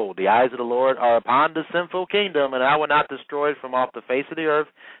 Behold, the eyes of the Lord are upon the sinful kingdom, and I will not destroy it from off the face of the earth,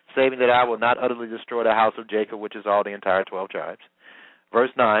 saving that I will not utterly destroy the house of Jacob, which is all the entire 12 tribes. Verse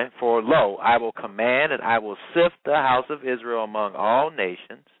 9, For lo, I will command, and I will sift the house of Israel among all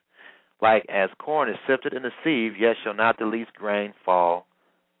nations, like as corn is sifted in the sieve, yet shall not the least grain fall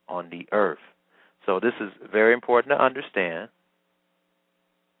on the earth. So this is very important to understand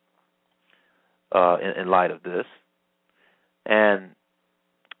in light of this. And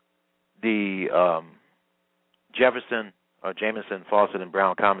the Jameson, Fawcett, and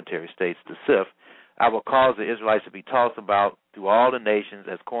Brown commentary states, the sift, I will cause the Israelites to be tossed about through all the nations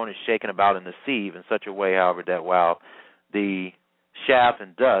as corn is shaken about in the sieve, in such a way, however, that while the chaff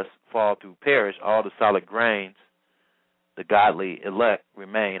and dust fall through perish, all the solid grains, the godly elect,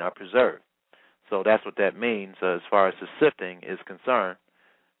 remain or preserved. So that's what that means as far as the sifting is concerned.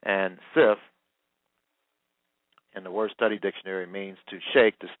 And sift, in the Word Study Dictionary, means to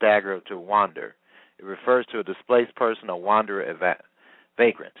shake, to stagger, or to wander. It refers to a displaced person, a wanderer, a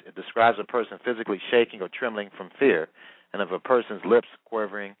vagrant. It describes a person physically shaking or trembling from fear, and of a person's lips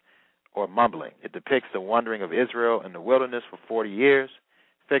quivering or mumbling. It depicts the wandering of Israel in the wilderness for 40 years.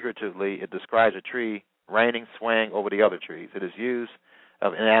 Figuratively, it describes a tree reigning, swaying over the other trees. It is used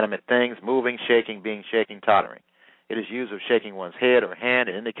of inanimate things, moving, shaking, being shaking, tottering. It is used of shaking one's head or hand.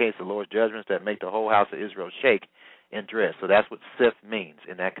 It indicates the Lord's judgments that make the whole house of Israel shake in dread. So that's what sift means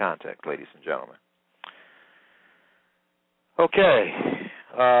in that context, ladies and gentlemen. Okay,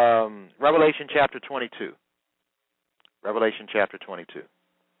 Revelation chapter 22. Revelation chapter 22.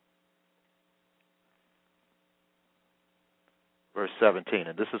 Verse 17,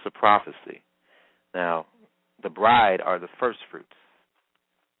 and this is a prophecy. Now, the bride are the first fruits,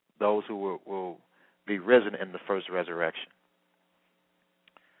 those who will be risen in the first resurrection.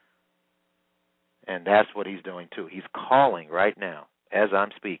 And that's what he's doing too. He's calling right now, as I'm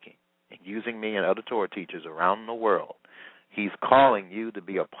speaking, and using me and other Torah teachers around the world. He's calling you to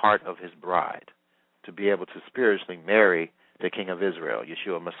be a part of his bride, to be able to spiritually marry the King of Israel,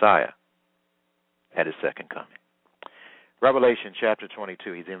 Yeshua Messiah, at his second coming. Revelation chapter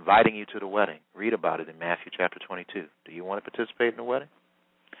 22, he's inviting you to the wedding. Read about it in Matthew chapter 22. Do you want to participate in the wedding?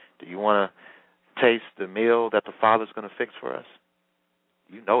 Do you want to taste the meal that the Father's going to fix for us?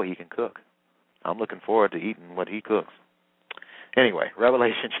 You know he can cook. I'm looking forward to eating what he cooks. Anyway,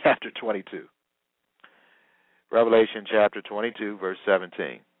 Revelation chapter 22. Revelation chapter 22, verse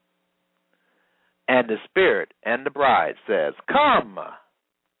 17. And the Spirit and the bride says, Come!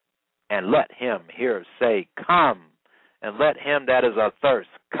 And let him here say, Come! And let him that is athirst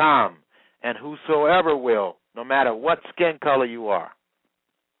come! And whosoever will, no matter what skin color you are,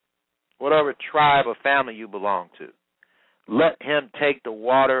 whatever tribe or family you belong to, let him take the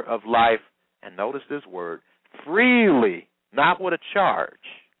water of life, and notice this word, freely, not with a charge.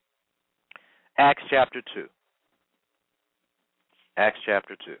 Acts chapter 2. Acts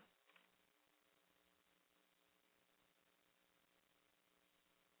chapter 2.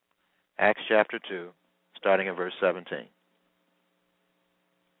 Acts chapter 2, starting at verse 17.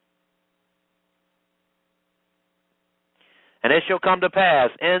 And it shall come to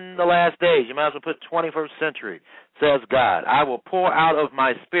pass in the last days, you might as well put 21st century, says God, I will pour out of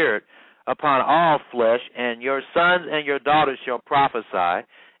my Spirit upon all flesh, and your sons and your daughters shall prophesy,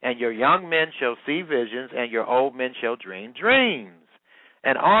 and your young men shall see visions, and your old men shall dream dreams.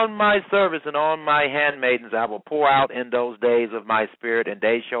 And on my servants and on my handmaidens I will pour out in those days of my Spirit, and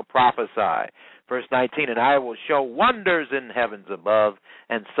they shall prophesy. Verse 19, and I will show wonders in heavens above,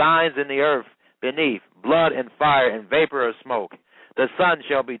 and signs in the earth beneath, blood and fire and vapor of smoke. The sun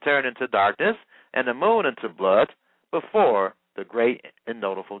shall be turned into darkness, and the moon into blood, before the great and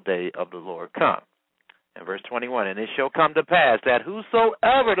notable day of the Lord come. And verse 21, and it shall come to pass that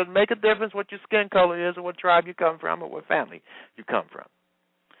whosoever, doesn't make a difference what your skin color is or what tribe you come from or what family you come from,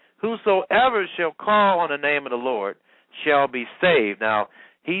 whosoever shall call on the name of the Lord shall be saved. Now,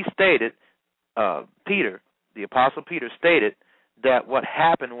 he stated, Peter, the Apostle Peter stated that what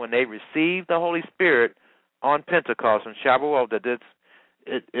happened when they received the Holy Spirit on Pentecost and Shavuot, that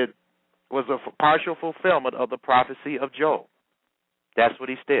it was a partial fulfillment of the prophecy of Joel. That's what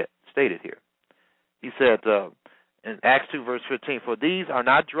he stated here. He said in Acts 2, verse 15, for these are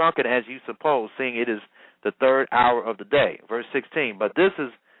not drunken as you suppose, seeing it is the third hour of the day. Verse 16, but this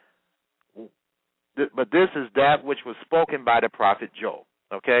is that which was spoken by the prophet Joel.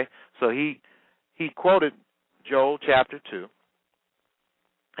 Okay? So he quoted Joel chapter 2,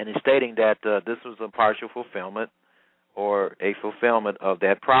 and he's stating that this was a partial fulfillment or a fulfillment of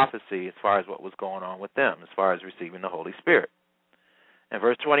that prophecy as far as what was going on with them, as far as receiving the Holy Spirit. And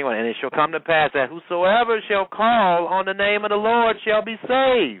verse 21, and it shall come to pass that whosoever shall call on the name of the Lord shall be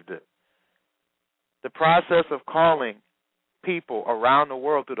saved. The process of calling people around the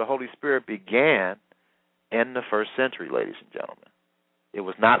world through the Holy Spirit began in the first century, ladies and gentlemen. It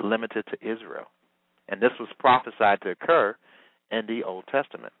was not limited to Israel. And this was prophesied to occur in the Old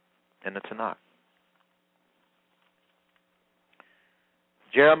Testament, in the Tanakh.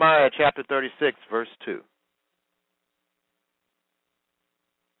 Jeremiah chapter 36, verse 2.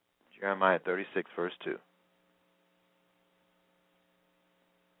 Jeremiah 36, verse 2.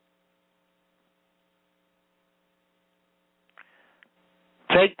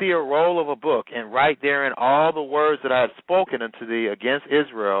 Take thee a roll of a book, and write therein all the words that I have spoken unto thee against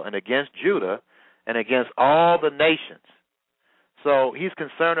Israel and against Judah and against all the nations. So he's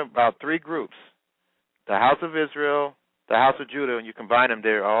concerned about three groups: the house of Israel, the house of Judah, and you combine them,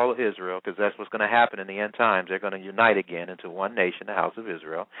 they're all Israel, because that's what's going to happen in the end times. They're going to unite again into one nation, the house of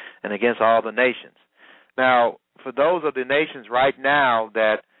Israel, and against all the nations. Now, for those of the nations right now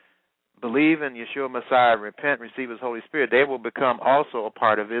that believe in Yeshua Messiah, repent, receive His Holy Spirit, they will become also a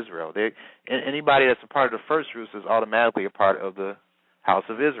part of Israel. Anybody that's a part of the first group is automatically a part of the house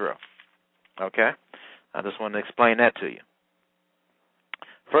of Israel. Okay? I just want to explain that to you.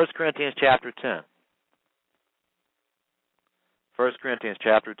 1 Corinthians chapter 10. 1 Corinthians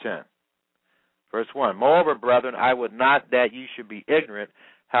chapter 10, verse 1. Moreover, brethren, I would not that you should be ignorant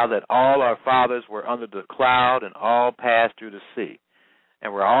how that all our fathers were under the cloud and all passed through the sea,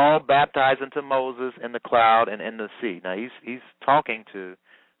 and were all baptized into Moses in the cloud and in the sea. Now, he's talking to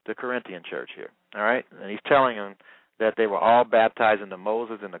the Corinthian church here, all right? And he's telling them that they were all baptized into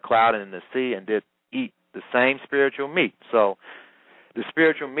Moses in the cloud and in the sea and did eat the same spiritual meat. So the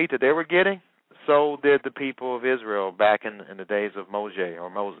spiritual meat that they were getting, so did the people of Israel back in the days of Moses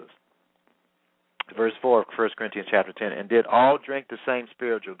or Moses. Verse 4 of 1 Corinthians chapter 10, and did all drink the same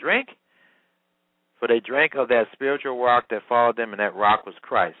spiritual drink? For they drank of that spiritual rock that followed them, and that rock was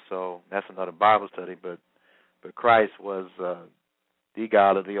Christ. So that's another Bible study, but Christ was the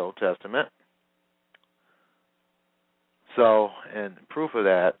God of the Old Testament. So, and proof of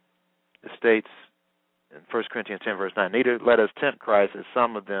that, it states in 1 Corinthians 10, verse 9, neither let us tempt Christ, as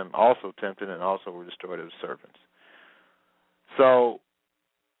some of them also tempted and also were destroyed as serpents. So,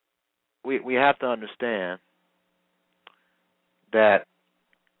 we have to understand that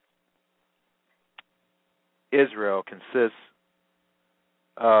Israel consists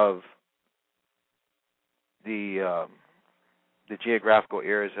of the geographical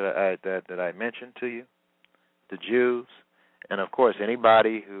areas that I mentioned to you, the Jews, and of course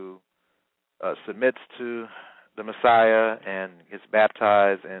anybody who submits to the Messiah and gets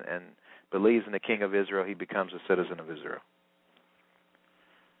baptized and believes in the King of Israel, he becomes a citizen of Israel.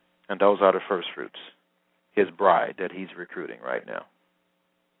 And those are the first fruits, his bride that he's recruiting right now.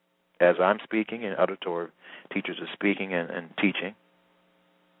 As I'm speaking and other Torah teachers are speaking and teaching.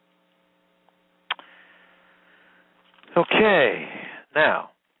 Okay,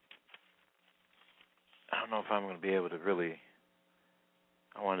 now, I don't know if I'm going to be able to really,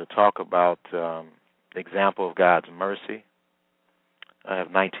 I wanted to talk about the example of God's mercy. I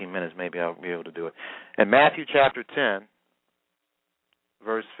have 19 minutes, maybe I'll be able to do it. In Matthew chapter 10,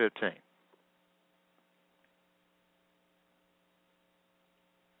 verse 15.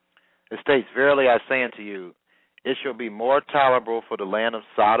 It states, "Verily I say unto you, it shall be more tolerable for the land of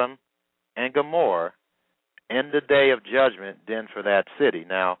Sodom and Gomorrah in the day of judgment than for that city."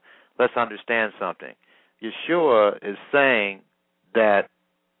 Now, let's understand something. Yeshua is saying that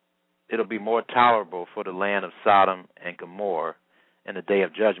it'll be more tolerable for the land of Sodom and Gomorrah in the day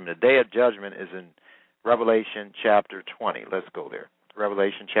of judgment. The day of judgment is in Revelation chapter 20. Let's go there.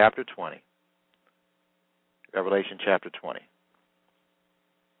 Revelation chapter 20. Revelation chapter 20.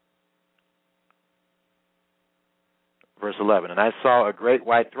 Verse 11, "And I saw a great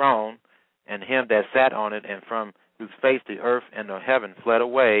white throne, and him that sat on it, and from whose face the earth and the heaven fled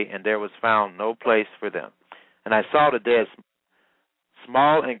away, and there was found no place for them. And I saw the dead,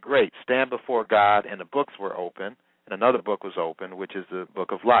 small and great, stand before God, and the books were open, and another book was opened, which is the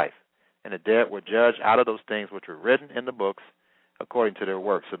book of life. And the dead were judged out of those things which were written in the books according to their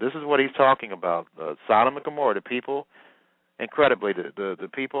works." So this is what he's talking about. Sodom and Gomorrah, the people, incredibly, the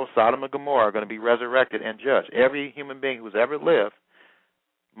people of Sodom and Gomorrah are going to be resurrected and judged. Every human being who's ever lived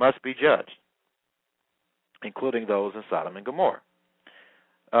must be judged, including those in Sodom and Gomorrah.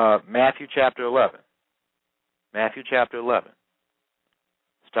 Matthew chapter 11. Matthew chapter 11,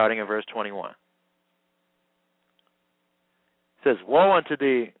 starting in verse 21. It says, "Woe unto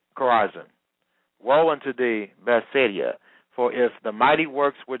thee, Chorazin! Woe unto thee, Bethsaida! For if the mighty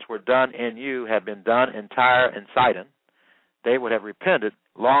works which were done in you had been done in Tyre and Sidon, they would have repented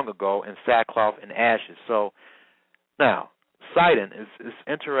long ago in sackcloth and ashes." So, now, Sidon, is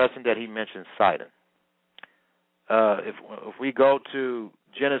interesting that he mentions Sidon. If we go to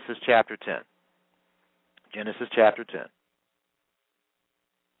Genesis chapter 10. Genesis chapter 10.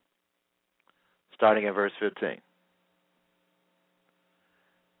 Starting at verse 15.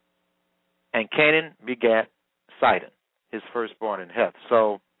 "And Canaan begat Sidon, his firstborn in Heth."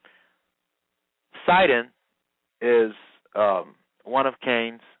 So, Sidon is one of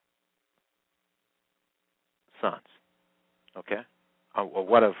Cain's sons. Okay? Or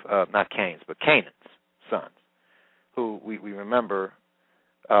one of, not Cain's, but Canaan's sons, who we remember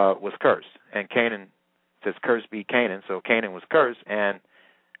was cursed. And Canaan says, "Cursed be Canaan." So Canaan was cursed, and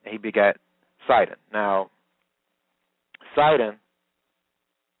he begat Sidon. Now, Sidon,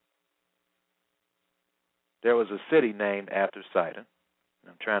 there was a city named after Sidon.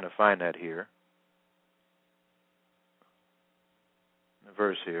 I'm trying to find that here. The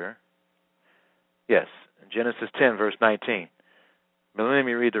verse here. Yes, Genesis 10, verse 19. But let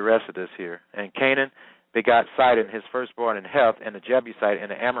me read the rest of this here. "And Canaan begot Sidon, his firstborn in Heth, and the Jebusite,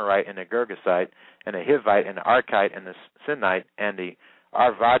 and the Amorite, and the Girgasite, and the Hivite, and the Archite, and the Sinite, and the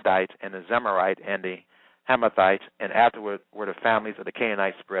Arvadite, and the Zemarite, and the Hamathite, and afterward were the families of the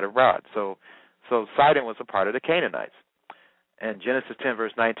Canaanites spread abroad." So Sidon was a part of the Canaanites. And Genesis 10,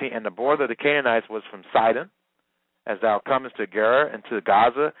 verse 19, "And the border of the Canaanites was from Sidon, as thou comest to Gerar, and to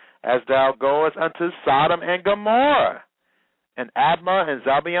Gaza, as thou goest unto Sodom and Gomorrah, and Admah and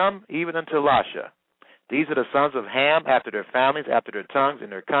Zabium, even unto Lasha. These are the sons of Ham, after their families, after their tongues, in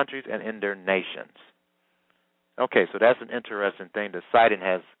their countries, and in their nations." Okay, so that's an interesting thing, that Sidon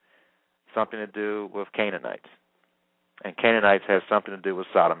has something to do with Canaanites. And Canaanites has something to do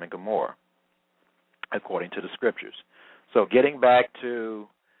with Sodom and Gomorrah, according to the scriptures. So getting back to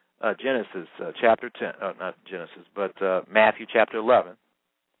Genesis chapter 10, not Genesis, but Matthew chapter 11.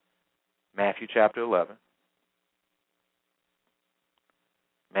 Matthew chapter 11.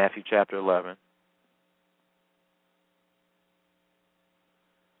 Matthew chapter 11.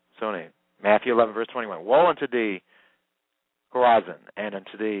 So Matthew 11, verse 21. "Woe unto thee, Chorazin, and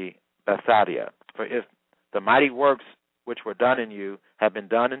unto thee, Bethsaida! For if the mighty works which were done in you have been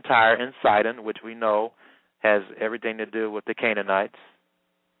done in Tyre and Sidon," which we know has everything to do with the Canaanites,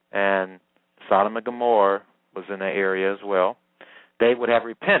 and Sodom and Gomorrah was in that area as well, "they would have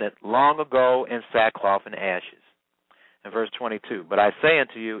repented long ago in sackcloth and ashes. in verse 22. But I say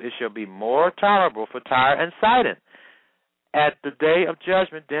unto you, it shall be more tolerable for Tyre and Sidon at the day of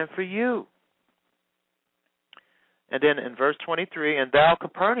judgment than for you. And then in verse 23, and thou,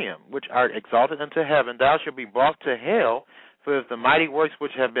 Capernaum, which art exalted unto heaven, thou shalt be brought to hell. For if the mighty works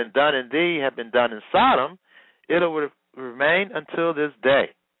which have been done in thee have been done in Sodom, it would remain until this day.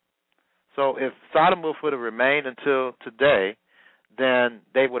 So if Sodom would have remained until today, then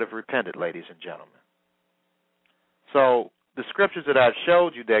they would have repented, ladies and gentlemen. So the scriptures that I've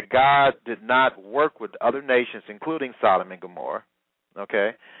showed you that God did not work with other nations, including Sodom and Gomorrah,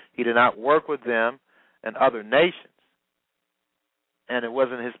 okay? He did not work with them and other nations. And it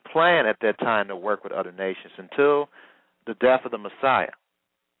wasn't his plan at that time to work with other nations until the death of the Messiah.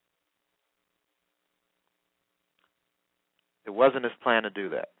 It wasn't his plan to do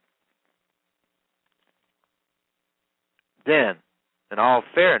that. Then, in all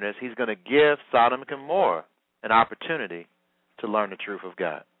fairness, he's going to give Sodom and Gomorrah an opportunity to learn the truth of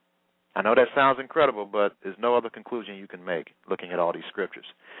God. I know that sounds incredible, but there's no other conclusion you can make looking at all these scriptures.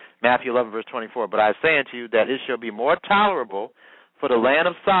 Matthew 11, verse 24, but I say unto you that it shall be more tolerable for the land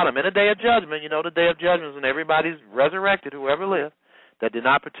of Sodom in the day of judgment. You know, the day of judgment is when everybody's resurrected, whoever lived, that did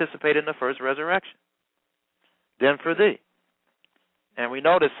not participate in the first resurrection, than for thee. And we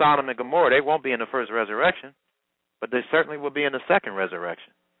know that Sodom and Gomorrah, they won't be in the first resurrection, but they certainly will be in the second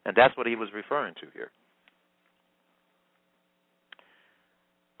resurrection. And that's what he was referring to here.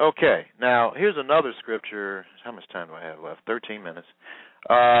 Okay, now here's another scripture. How much time do I have left? 13 minutes.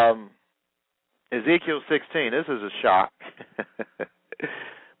 Ezekiel 16. This is a shock.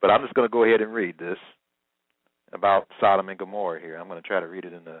 But I'm just going to go ahead and read this about Sodom and Gomorrah here. I'm going to try to read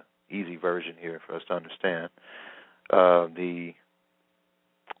it in the easy version here for us to understand. The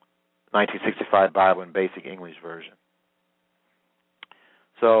 1965 Bible in Basic English Version.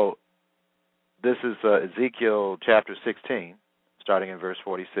 So this is Ezekiel chapter 16, starting in verse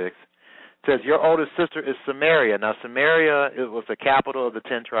 46. It says, your oldest sister is Samaria. Now, Samaria, it was the capital of the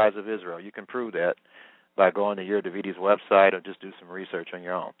 10 tribes of Israel. You can prove that by going to your Davidi's website or just do some research on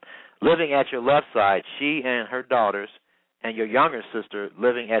your own. Living at your left side, she and her daughters, and your younger sister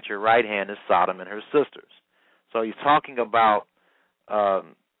living at your right hand is Sodom and her sisters. So he's talking about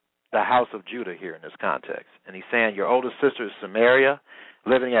the house of Judah here in this context. And he's saying your oldest sister is Samaria,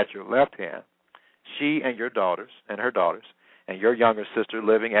 living at your left hand. She and your daughters, and her daughters, and your younger sister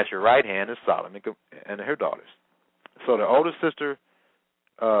living at your right hand is Sodom and her daughters. So the oldest sister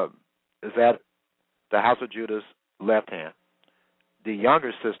is at the house of Judah's left hand. The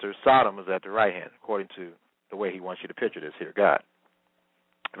younger sister, Sodom, is at the right hand, according to the way he wants you to picture this here, God.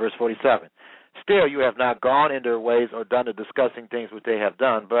 Verse 47. Still you have not gone in their ways or done the disgusting things which they have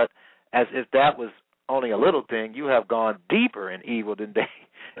done, but as if that was only a little thing, you have gone deeper in evil than they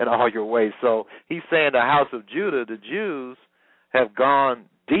in all your ways. So he's saying the house of Judah, the Jews, have gone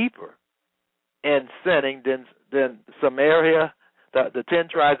deeper in sinning than Samaria, the 10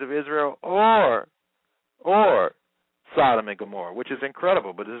 tribes of Israel, or Sodom and Gomorrah, which is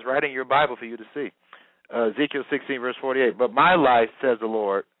incredible, but this is right in your Bible for you to see. Ezekiel 16, verse 48, but my life, says the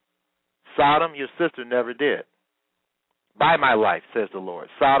Lord, Sodom, your sister, never did. By my life, says the Lord,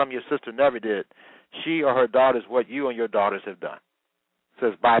 Sodom, your sister, never did. She or her daughters what you and your daughters have done. It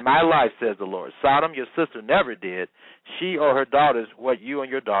says, by my life, says the Lord, Sodom, your sister, never did. She or her daughters what you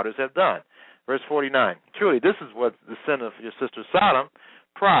and your daughters have done. Verse 49, truly, this is what the sin of your sister Sodom,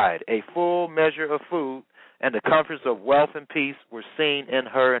 pride, a full measure of food, and the comforts of wealth and peace were seen in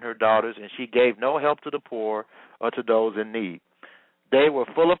her and her daughters, and she gave no help to the poor or to those in need. They were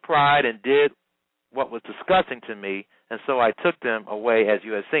full of pride and did what was disgusting to me, and so I took them away as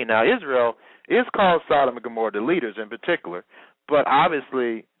you have seen. Now, Israel is called Sodom and Gomorrah, the leaders in particular, but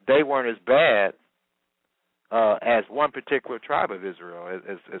obviously they weren't as bad as one particular tribe of Israel,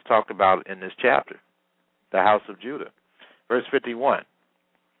 as talked about in this chapter, the house of Judah. Verse 51.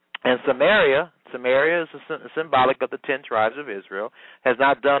 And Samaria is symbolic of the 10 tribes of Israel, has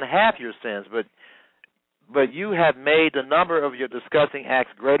not done half your sins, but you have made the number of your disgusting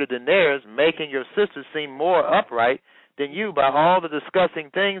acts greater than theirs, making your sisters seem more upright than you by all the disgusting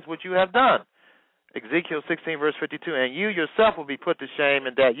things which you have done. Ezekiel 16, verse 52, and you yourself will be put to shame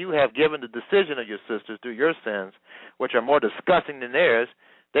in that you have given the decision of your sisters through your sins, which are more disgusting than theirs.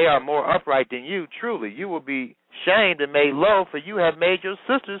 They are more upright than you. Truly, you will be shamed and made low, for you have made your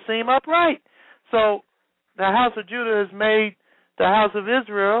sisters seem upright. So the house of Judah has made the house of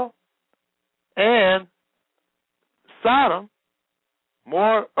Israel and Sodom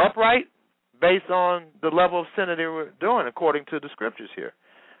more upright based on the level of sin that they were doing, according to the scriptures here.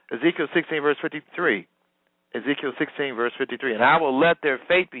 Ezekiel 16, verse 53. Ezekiel 16, verse 53. And I will let their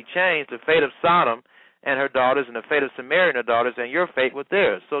fate be changed, the fate of Sodom and her daughters, and the fate of Samaria and her daughters, and your fate with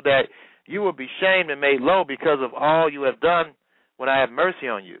theirs, so that you will be shamed and made low because of all you have done when I have mercy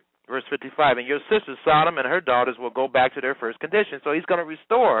on you. Verse 55, and your sister Sodom and her daughters will go back to their first condition. So he's going to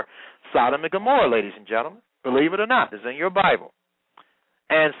restore Sodom and Gomorrah, ladies and gentlemen. Believe it or not, it's in your Bible.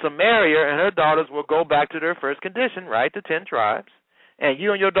 And Samaria and her daughters will go back to their first condition, right, the 10 tribes. And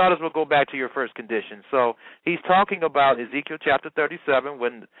you and your daughters will go back to your first condition. So he's talking about Ezekiel chapter 37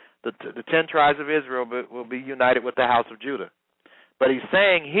 when the 10 tribes of Israel will be united with the house of Judah. But he's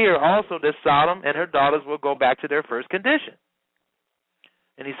saying here also that Sodom and her daughters will go back to their first condition.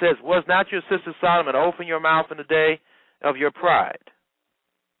 And he says, was not your sister Sodom an oath in your mouth in the day of your pride,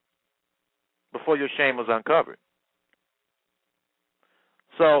 before your shame was uncovered?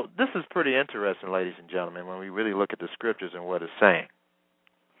 So this is pretty interesting, ladies and gentlemen, when we really look at the scriptures and what it's saying.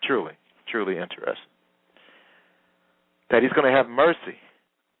 Truly, truly interesting. That he's going to have mercy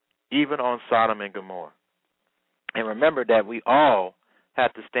even on Sodom and Gomorrah. And remember that we all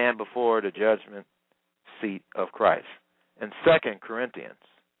have to stand before the judgment seat of Christ. In 2 Corinthians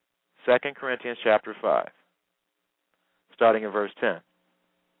chapter 5, starting in verse 10.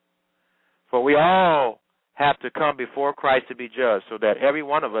 For we all have to come before Christ to be judged, so that every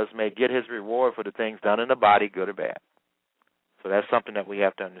one of us may get his reward for the things done in the body, good or bad. So that's something that we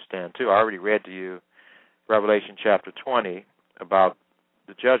have to understand, too. I already read to you Revelation chapter 20 about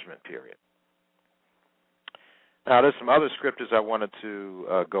the judgment period. Now, there's some other scriptures I wanted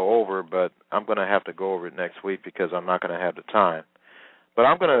to go over, but I'm going to have to go over it next week because I'm not going to have the time. But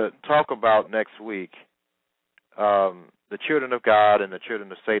I'm going to talk about next week the children of God and the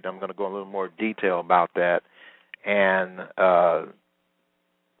children of Satan. I'm going to go in a little more detail about that and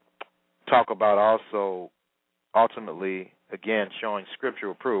talk about also ultimately, again, showing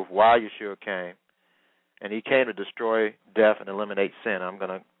scriptural proof why Yeshua came. And he came to destroy death and eliminate sin. I'm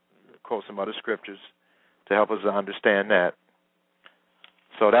going to quote some other scriptures to help us to understand that.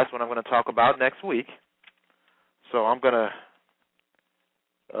 So that's what I'm going to talk about next week. So I'm going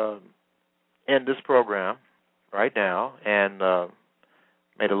to end this program right now, and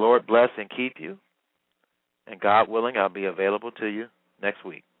may the Lord bless and keep you, and God willing, I'll be available to you next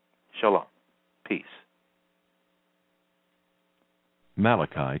week. Shalom. Peace.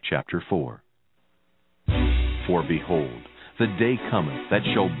 Malachi chapter 4. For behold, the day cometh that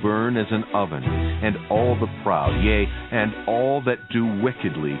shall burn as an oven, and all the proud, yea, and all that do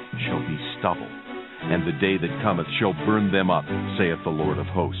wickedly shall be stubble. And the day that cometh shall burn them up, saith the Lord of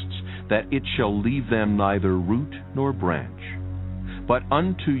hosts, that it shall leave them neither root nor branch. But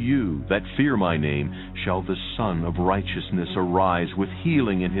unto you that fear my name shall the Son of Righteousness arise with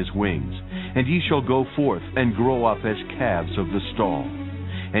healing in his wings, and ye shall go forth and grow up as calves of the stall.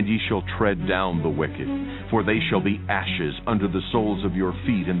 And ye shall tread down the wicked, for they shall be ashes under the soles of your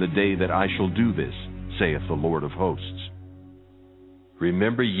feet in the day that I shall do this, saith the Lord of hosts.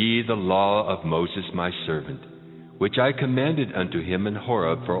 Remember ye the law of Moses my servant, which I commanded unto him in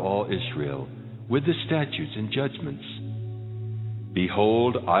Horeb for all Israel, with the statutes and judgments.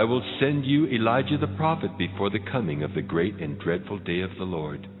 Behold, I will send you Elijah the prophet before the coming of the great and dreadful day of the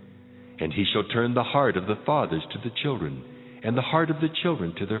Lord. And he shall turn the heart of the fathers to the children, and the heart of the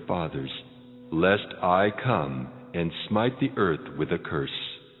children to their fathers, lest I come and smite the earth with a curse.